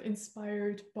kind of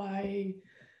inspired by,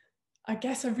 I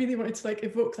guess I really wanted to like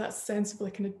evoke that sense of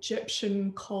like an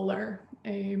Egyptian collar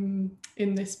in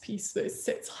this piece, that it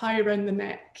sits high around the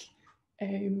neck,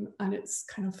 and it's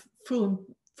kind of full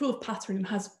of pattern and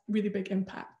has really big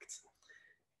impact.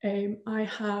 I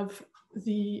have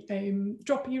the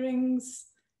drop earrings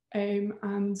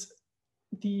and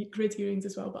the grid earrings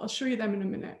as well, but I'll show you them in a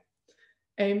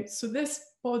minute. So this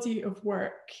body of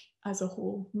work as a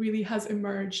whole really has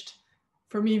emerged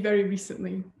for me very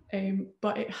recently,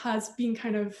 but it has been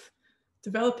kind of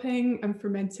developing and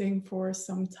fermenting for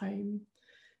some time.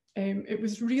 It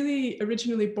was really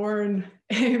originally born,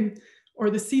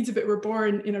 or the seeds of it were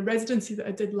born in a residency that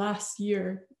I did last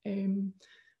year.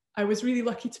 I was really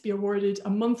lucky to be awarded a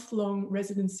month-long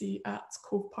residency at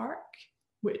Cove Park,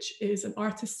 which is an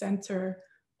artist centre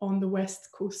on the west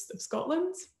coast of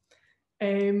Scotland.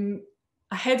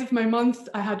 Ahead of my month,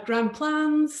 I had grand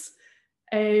plans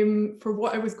for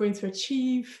what I was going to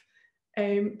achieve,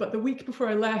 but the week before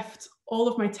I left, all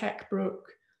of my tech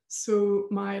broke. So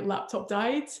my laptop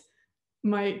died,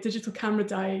 my digital camera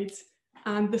died,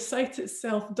 and the site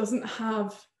itself doesn't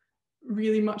have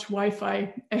really much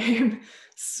Wi-Fi.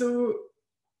 So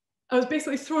I was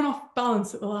basically thrown off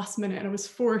balance at the last minute, and I was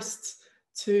forced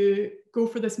to go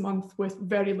for this month with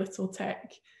very little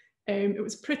tech. It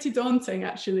was pretty daunting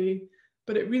actually,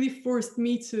 but it really forced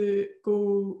me to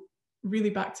go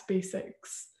really back to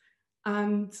basics.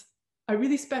 And I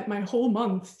really spent my whole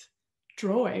month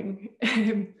drawing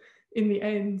in the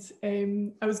end.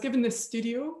 I was given this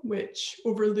studio which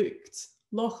overlooked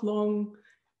Loch Long,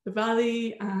 the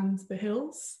valley and the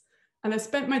hills. And I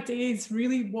spent my days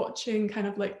really watching kind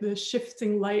of like the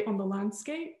shifting light on the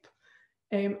landscape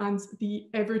and the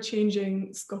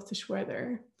ever-changing Scottish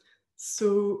weather.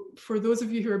 So for those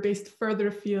of you who are based further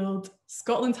afield,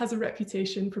 Scotland has a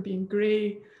reputation for being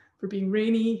grey, for being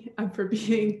rainy, and for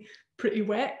being pretty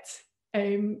wet.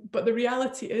 But the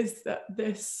reality is that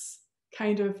this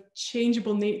kind of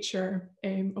changeable nature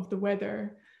of the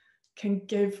weather can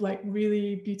give like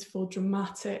really beautiful,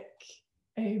 dramatic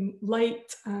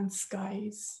light and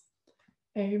skies.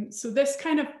 So this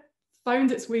kind of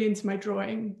found its way into my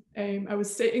drawing. I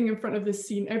was sitting in front of this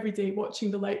scene every day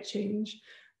watching the light change.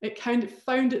 It kind of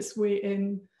found its way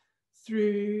in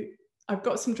through, I've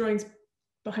got some drawings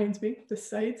behind me, this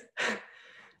side,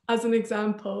 as an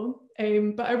example,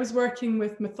 but I was working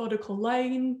with methodical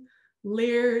line,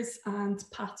 layers and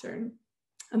pattern.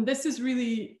 And this is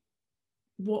really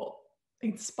what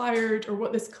inspired, or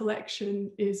what this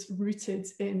collection is rooted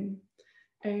in.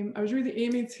 I was really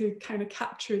aiming to kind of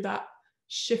capture that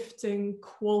shifting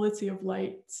quality of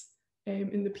light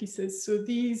in the pieces. So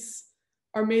these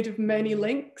are made of many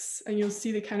links, and you'll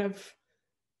see they kind of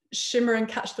shimmer and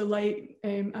catch the light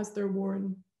as they're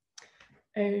worn.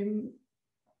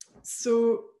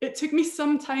 So it took me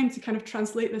some time to kind of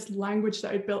translate this language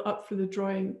that I built up for the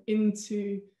drawing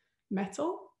into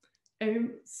metal.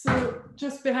 So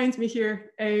just behind me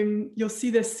here, you'll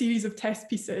see this series of test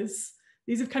pieces.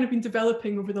 These have kind of been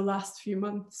developing over the last few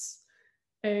months.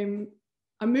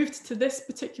 I moved to this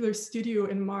particular studio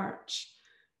in March,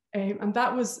 and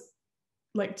that was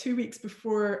like 2 weeks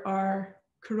before our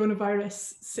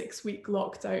coronavirus 6-week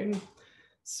lockdown.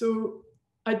 So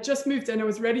I just moved in, I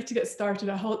was ready to get started.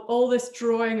 I had all this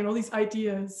drawing and all these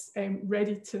ideas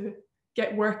ready to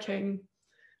get working.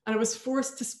 And I was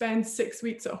forced to spend 6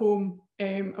 weeks at home.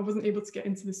 I wasn't able to get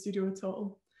into the studio at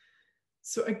all.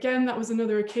 So again, that was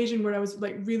another occasion where I was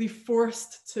like really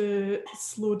forced to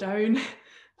slow down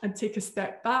and take a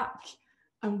step back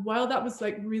And while that was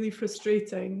like really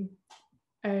frustrating,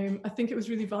 I think it was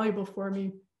really valuable for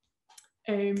me.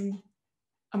 I'm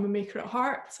a maker at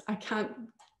heart.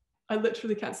 I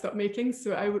literally can't stop making.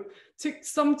 So I took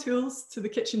some tools to the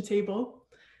kitchen table,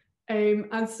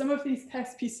 and some of these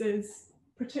test pieces,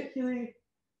 particularly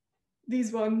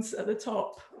these ones at the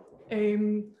top,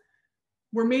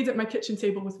 were made at my kitchen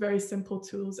table with very simple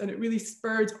tools, and it really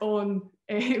spurred on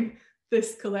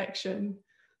this collection.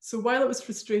 So while it was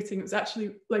frustrating, it was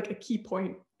actually like a key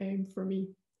point for me.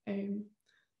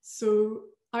 So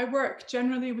I work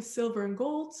generally with silver and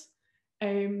gold.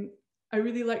 I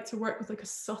really like to work with like a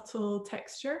subtle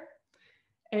texture.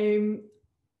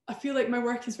 I feel like my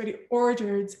work is very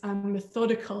ordered and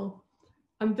methodical,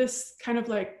 and this kind of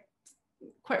like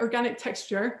quite organic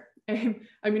texture, I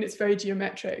mean, it's very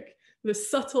geometric. The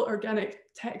subtle organic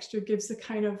texture gives a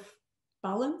kind of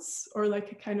balance or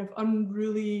like a kind of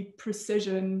unruly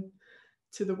precision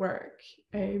to the work.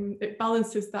 It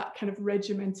balances that kind of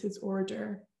regimented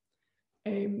order.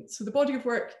 So the body of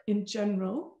work in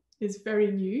general is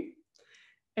very new.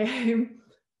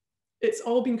 It's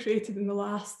all been created in the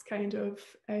last kind of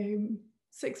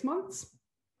 6 months.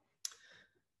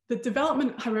 The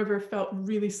development, however, felt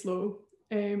really slow,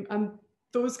 and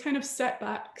those kind of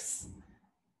setbacks,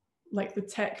 like the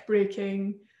tech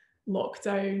breaking,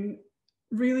 lockdown,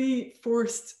 really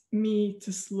forced me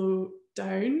to slow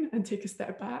down and take a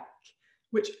step back,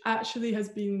 which actually has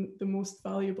been the most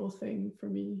valuable thing for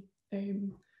me.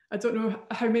 I don't know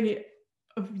how many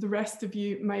of the rest of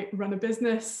you might run a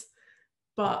business,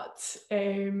 but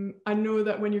I know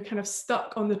that when you're kind of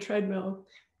stuck on the treadmill,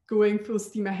 going full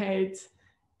steam ahead,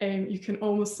 you can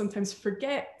almost sometimes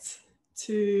forget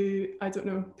to, I don't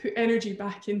know, put energy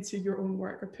back into your own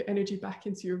work or put energy back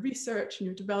into your research and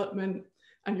your development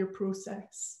and your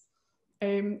process.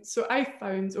 So I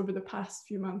found over the past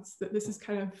few months that this has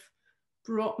kind of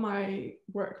brought my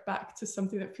work back to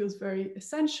something that feels very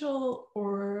essential,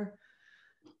 or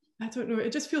I don't know,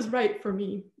 it just feels right for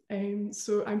me.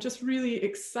 So I'm just really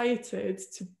excited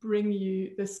to bring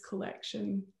you this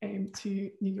collection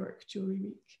to New York Jewellery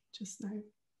Week just now.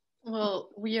 Well,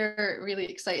 we are really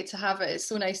excited to have it. It's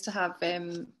so nice to have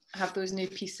those new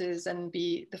pieces and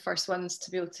be the first ones to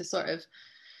be able to sort of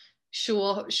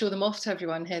show them off to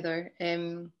everyone, Heather.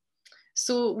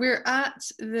 So we're at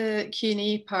the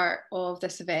Q&A part of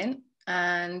this event,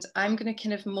 and I'm going to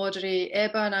kind of moderate.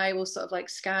 Ebba and I will sort of like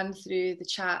scan through the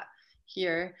chat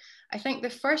here. I think the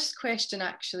first question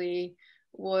actually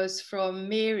was from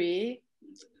Mary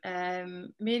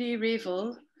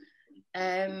Ravel,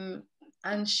 and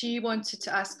she wanted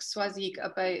to ask Swazig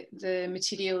about the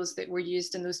materials that were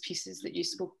used in those pieces that you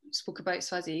spoke about,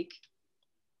 Swazig.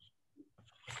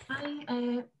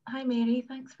 Hi Mary,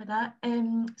 thanks for that.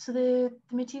 So the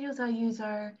materials I use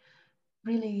are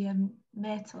really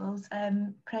metals,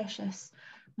 precious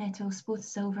metals, both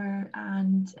silver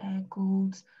and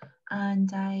gold,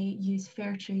 and I use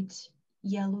fair trade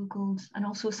yellow gold and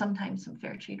also sometimes some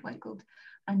fair trade white gold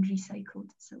and recycled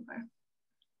silver.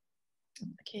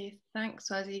 Okay, thanks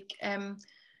Swazig.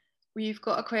 We've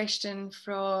got a question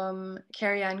from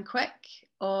Kerry-Ann Quick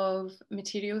of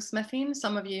Material Smithing.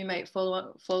 Some of you might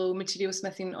follow Material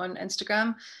Smithing on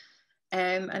Instagram.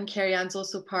 And Kerry-Ann's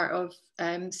also part of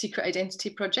Secret Identity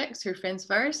Projects, who are friends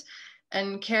of ours.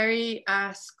 And Kerry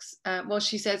asks, well,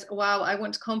 she says, wow, I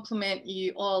want to compliment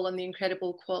you all on the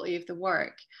incredible quality of the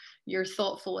work. You're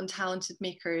thoughtful and talented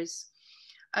makers.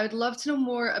 I would love to know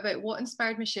more about what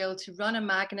inspired Michelle to run a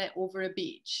magnet over a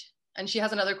beach. And she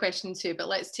has another question too, but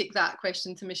let's take that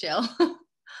question to Michelle.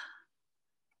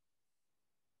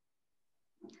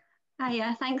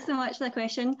 Hiya, thanks so much for the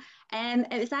question.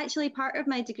 It was actually part of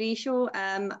my degree show.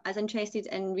 I was interested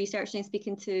in researching and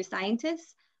speaking to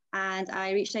scientists, and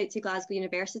I reached out to Glasgow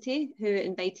University, who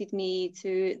invited me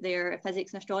to their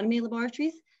physics and astronomy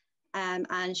laboratories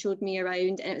and showed me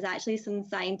around. And it was actually some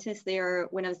scientists there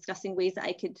when I was discussing ways that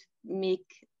I could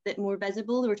make it more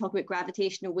visible. They were talking about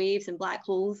gravitational waves and black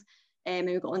holes. And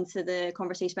we got onto the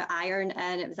conversation about iron,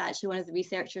 and it was actually one of the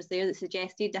researchers there that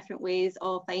suggested different ways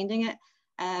of finding it.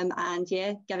 And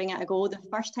yeah, giving it a go. The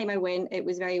first time I went, it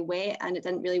was very wet and it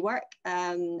didn't really work.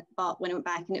 But when I went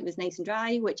back and it was nice and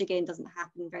dry, which again doesn't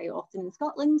happen very often in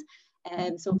Scotland.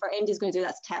 So for anybody who's going to do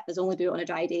that, that's a tip, is only do it on a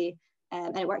dry day.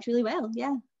 And it worked really well.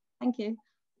 Yeah, thank you.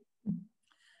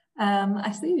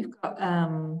 I see we've got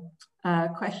a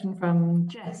question from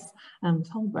Jess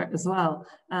Tolbert as well.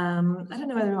 I don't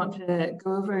know whether we want to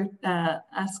go over,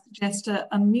 ask Jess to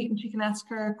unmute and she can ask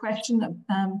her question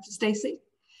to Stacey.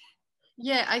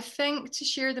 Yeah, I think to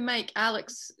share the mic,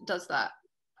 Alex does that.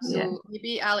 So yeah,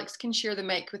 maybe Alex can share the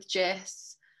mic with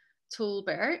Jess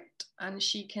Tolbert, and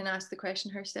she can ask the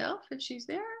question herself if she's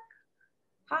there.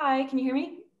 Hi, can you hear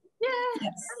me? Yeah.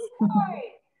 Yes. Hi.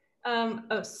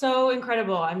 Oh, so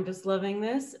incredible. I'm just loving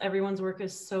this. Everyone's work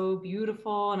is so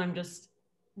beautiful, and I'm just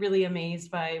really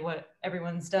amazed by what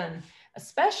everyone's done,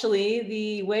 especially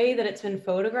the way that it's been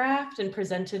photographed and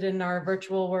presented in our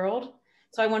virtual world.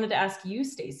 So I wanted to ask you,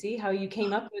 Stacey, how you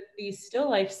came up with these still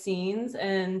life scenes,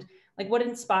 and like what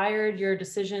inspired your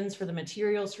decisions for the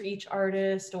materials for each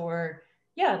artist, or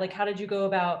yeah, like how did you go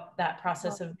about that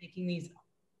process of making these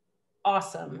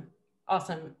awesome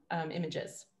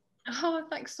images? Oh,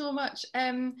 thanks so much.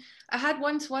 I had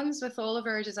one-to-ones with all of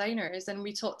our designers, and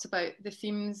we talked about the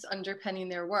themes underpinning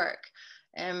their work.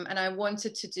 And I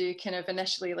wanted to do kind of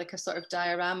initially like a sort of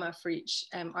diorama for each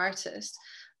artist.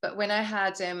 But when I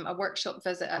had a workshop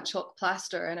visit at Chalk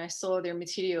Plaster and I saw their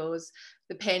materials,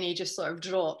 the penny just sort of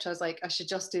dropped. I was like, I should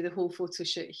just do the whole photo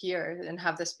shoot here and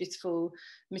have this beautiful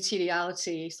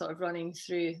materiality sort of running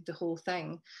through the whole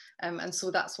thing. And so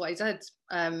that's what I did.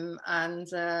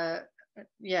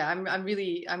 Yeah, I'm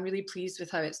really pleased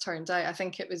with how it's turned out. I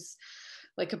think it was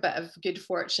like a bit of good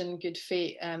fortune, good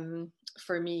fate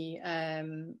for me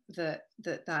that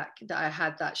I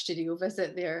had that studio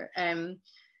visit there.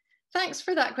 Thanks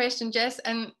for that question, Jess.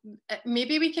 And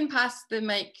maybe we can pass the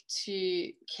mic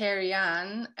to Carrie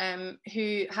Ann,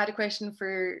 who had a question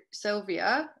for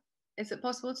Sylvia. Is it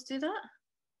possible to do that?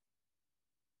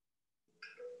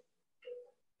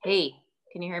 Hey,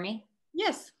 can you hear me?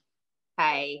 Yes.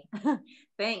 Hi,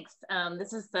 thanks.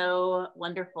 This is so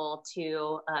wonderful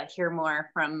to hear more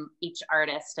from each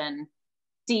artist and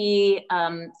see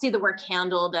the work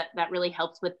handled. That really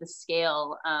helps with the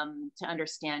scale to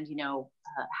understand, you know,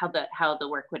 how the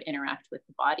work would interact with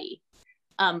the body.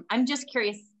 I'm just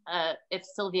curious if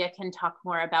Sylvia can talk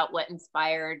more about what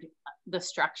inspired the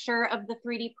structure of the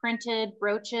 3D printed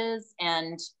brooches,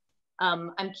 and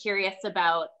I'm curious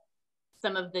about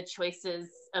some of the choices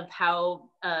of how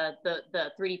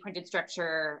the 3D printed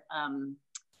structure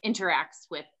interacts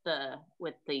with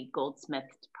the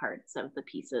goldsmith parts of the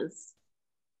pieces.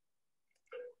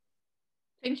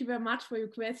 Thank you very much for your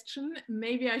question.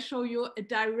 Maybe I show you a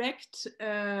direct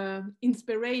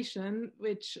inspiration,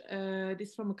 which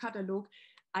is from a catalogue.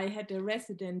 I had a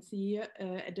residency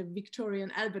at the Victoria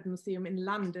and Albert Museum in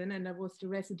London, and that was the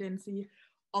residency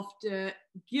of the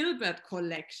Gilbert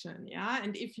collection, yeah?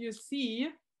 And if you see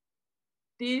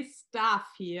this stuff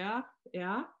here,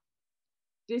 yeah,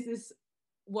 this is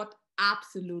what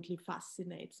absolutely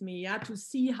fascinates me, yeah, to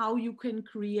see how you can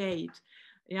create,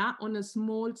 yeah, on a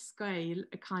small scale,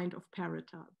 a kind of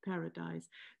paradise.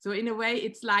 So in a way,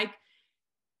 it's like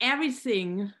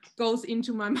everything goes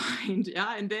into my mind,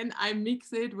 yeah, and then I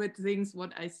mix it with things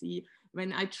what I see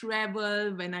when I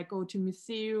travel, when I go to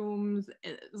museums.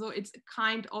 So it's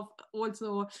kind of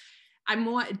also, I'm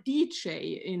more a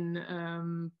DJ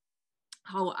in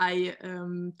how I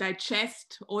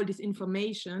digest all this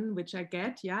information which I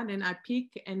get, yeah, and then I pick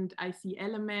and I see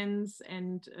elements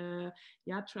and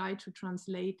yeah, try to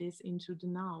translate this into the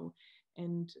now.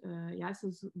 And yeah, so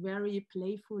it's very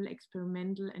playful,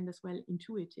 experimental, and as well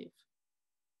intuitive.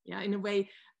 Yeah, in a way,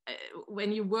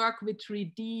 when you work with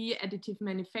 3D additive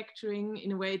manufacturing,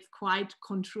 in a way it's quite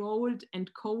controlled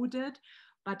and coded,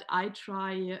 but I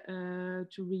try to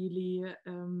really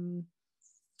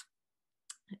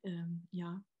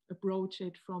yeah, approach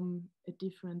it from a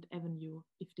different avenue,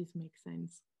 if this makes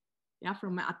sense. Yeah,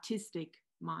 from an artistic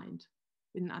mind,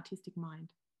 with an artistic mind.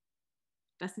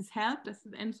 Does this help? Does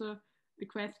this answer the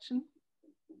question?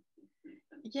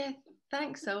 Yeah,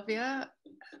 thanks, Sylvia.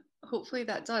 Hopefully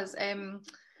that does.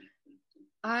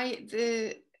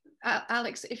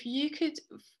 Alex, if you could,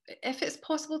 if it's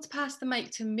possible to pass the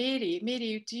mic to Mary.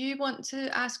 Mary, do you want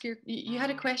to ask you had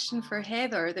a question for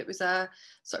Heather that was a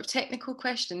sort of technical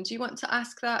question. Do you want to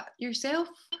ask that yourself?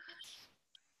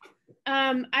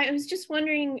 I was just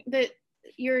wondering that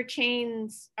your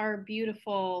chains are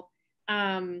beautiful.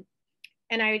 And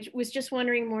I was just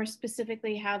wondering more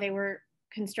specifically how they were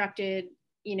constructed,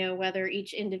 you know, whether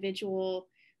each individual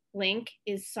link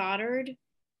is soldered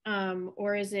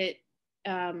or is it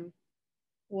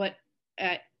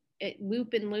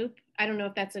loop and loop? I don't know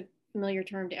if that's a familiar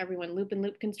term to everyone, loop and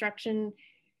loop construction,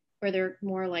 where they're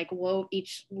more like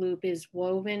each loop is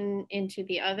woven into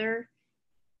the other.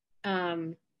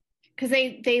 Because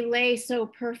they lay so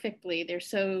perfectly. They're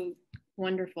so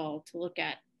wonderful to look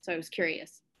at. So I was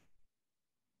curious.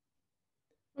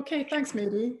 Okay, thanks,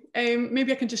 Mary.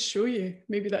 Maybe I can just show you.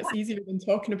 Maybe that's easier than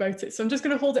talking about it. So I'm just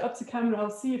going to hold it up to camera. I'll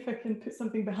see if I can put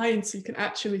something behind so you can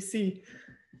actually see.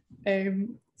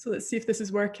 So let's see if this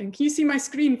is working. Can you see my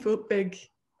screen full big?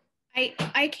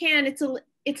 I can. It's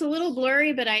a little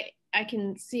blurry, but I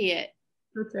can see it.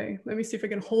 Okay, let me see if I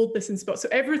can hold this in spot. So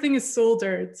everything is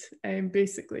soldered,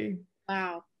 basically.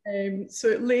 Wow. So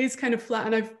it lays kind of flat,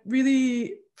 and I've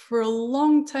really, for a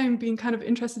long time, been kind of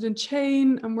interested in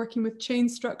chain. I'm working with chain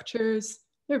structures.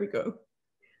 There we go.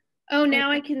 Oh,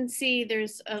 now I can see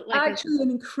there's actually an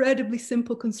incredibly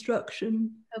simple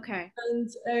construction. Okay.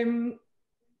 And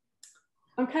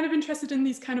I'm kind of interested in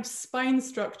these kind of spine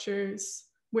structures,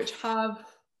 which have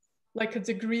like a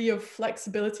degree of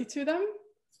flexibility to them,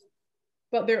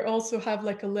 but they also have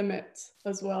like a limit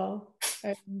as well.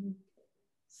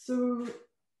 So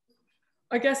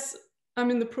I guess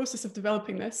I'm in the process of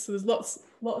developing this. So there's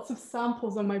lots of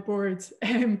samples on my board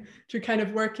to kind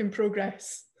of work in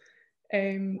progress.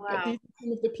 Wow. But these are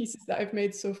some of the pieces that I've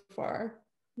made so far.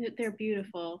 They're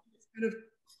beautiful. It's kind of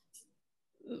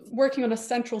working on a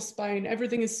central spine.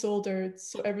 Everything is soldered,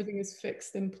 so everything is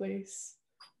fixed in place.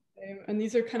 And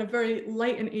these are kind of very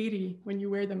light and airy when you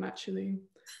wear them, actually.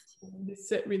 They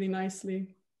sit really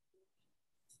nicely.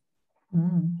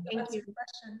 Thank you.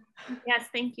 Yes,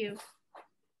 thank you.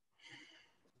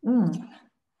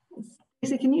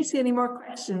 Stacey, can you see any more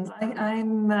questions?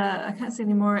 I can't see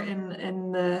any more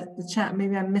in the chat.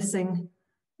 Maybe I'm missing.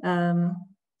 And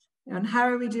how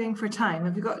are we doing for time?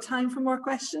 Have you got time for more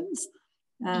questions?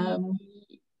 Yeah,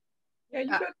 you've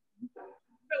got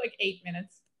like 8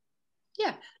 minutes.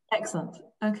 Yeah. Excellent.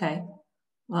 Okay.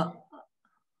 Well,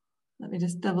 let me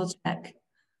just double check.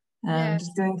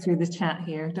 Just going through the chat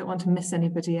here. Don't want to miss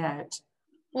anybody out.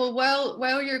 Well,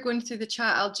 while you're going through the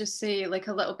chat, I'll just say like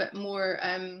a little bit more.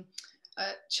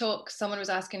 Chalk, someone was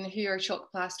asking who are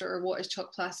Chalk Plaster or what is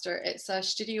Chalk Plaster. It's a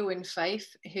studio in Fife,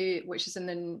 which is in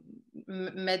the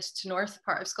mid to north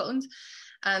part of Scotland,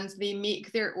 and they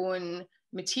make their own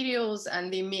materials,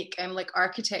 and they make like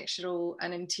architectural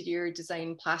and interior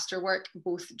design plaster work,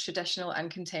 both traditional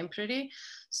and contemporary.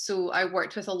 So I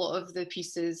worked with a lot of the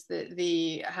pieces that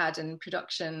they had in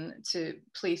production to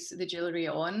place the jewellery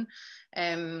on.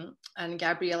 And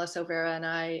Gabriela Silveira and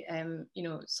I,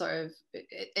 sort of,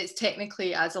 it's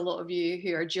technically, as a lot of you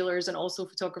who are jewellers and also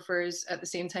photographers at the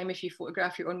same time, if you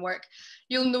photograph your own work,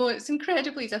 you'll know it's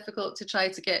incredibly difficult to try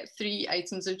to get 3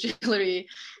 items of jewellery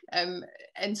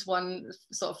into one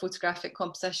sort of photographic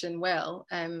composition well.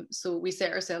 So we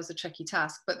set ourselves a tricky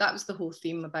task, but that was the whole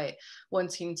theme about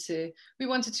we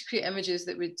wanted to create images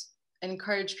that would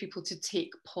encourage people to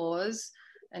take pause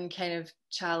and kind of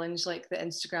challenge like the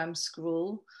Instagram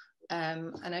scroll.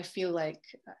 And I feel like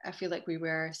we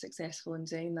were successful in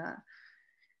doing that.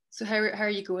 So how are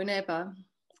you going, Ebba?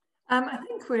 I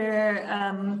think we're,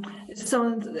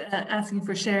 someone's asking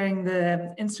for sharing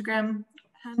the Instagram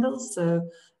handles. So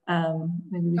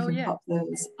maybe we can pop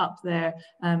those up there.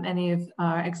 Any of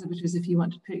our exhibitors, if you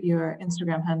want to put your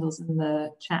Instagram handles in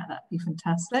the chat, that'd be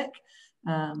fantastic.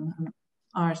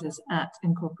 Ours is at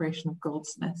Incorporation of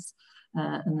Goldsmiths.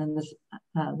 And then there's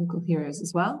local heroes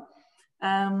as well.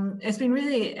 It's been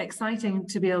really exciting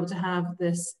to be able to have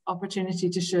this opportunity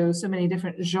to show so many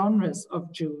different genres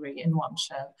of jewellery in one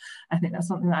show. I think that's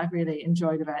something that I've really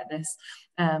enjoyed about this.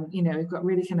 We've got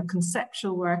really kind of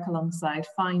conceptual work alongside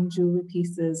fine jewellery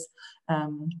pieces.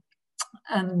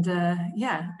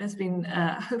 It's been,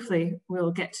 hopefully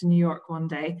we'll get to New York one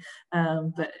day,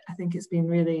 but I think it's been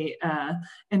really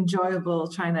enjoyable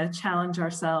trying to challenge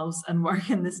ourselves and work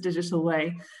in this digital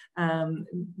way,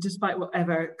 despite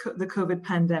whatever the COVID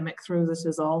pandemic throws at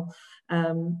us all.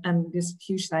 And just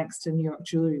huge thanks to New York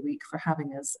Jewellery Week for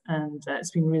having us, and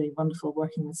it's been really wonderful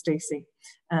working with Stacey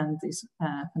and these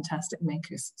fantastic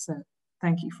makers. So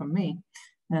thank you from me.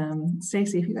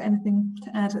 Stacey, have you got anything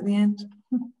to add at the end?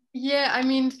 Yeah, I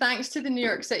mean, thanks to the New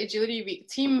York City Jewellery Week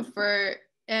team for,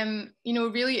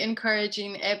 really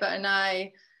encouraging Ebba and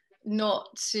I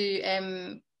not to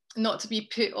be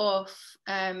put off,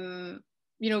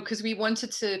 because we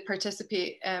wanted to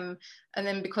participate, and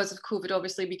then because of COVID,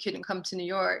 obviously we couldn't come to New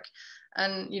York.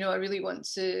 And, I really want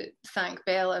to thank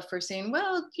Bella for saying,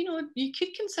 well, you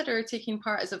could consider taking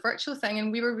part as a virtual thing.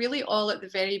 And we were really all at the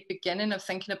very beginning of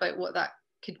thinking about what that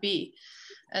could be.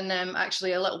 And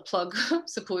actually a little plug, I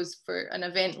suppose, for an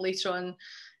event later on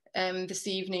this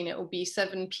evening. It will be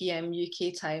 7 p.m.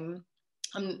 UK time.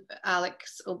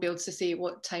 Alex will be able to say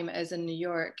what time it is in New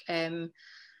York.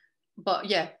 But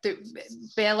yeah,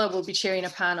 Bella will be chairing a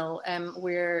panel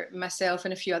where myself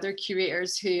and a few other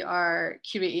curators who are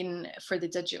curating for the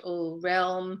digital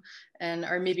realm and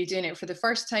are maybe doing it for the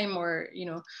first time or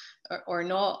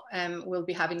not, we'll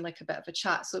be having like a bit of a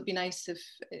chat. So it'd be nice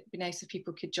if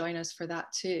people could join us for that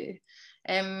too.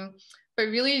 But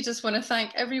really just want to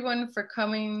thank everyone for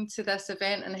coming to this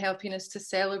event and helping us to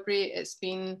celebrate. It's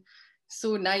been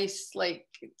so nice, like,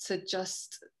 to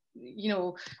just you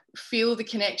know, feel the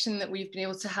connection that we've been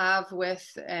able to have with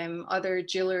other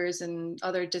jewelers and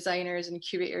other designers and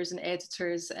curators and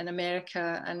editors in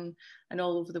America and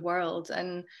all over the world.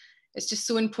 And it's just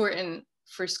so important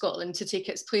for Scotland to take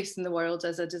its place in the world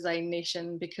as a design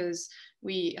nation, because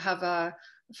we have a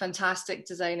fantastic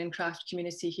design and craft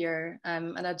community here,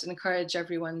 and I'd encourage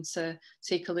everyone to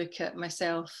take a look at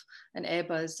myself and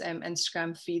Ebba's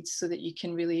Instagram feeds so that you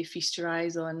can really feast your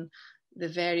eyes on the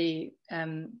very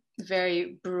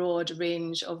very broad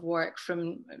range of work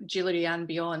from jewellery and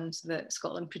beyond that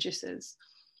Scotland produces.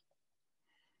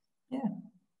 Yeah,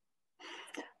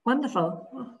 wonderful.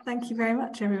 Well, thank you very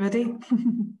much, everybody.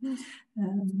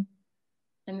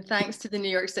 And thanks to the New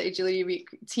York City Jewellery Week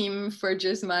team for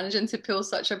just managing to pull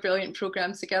such a brilliant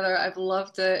programme together. I've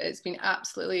loved it. It's been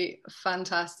absolutely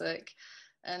fantastic.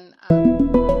 And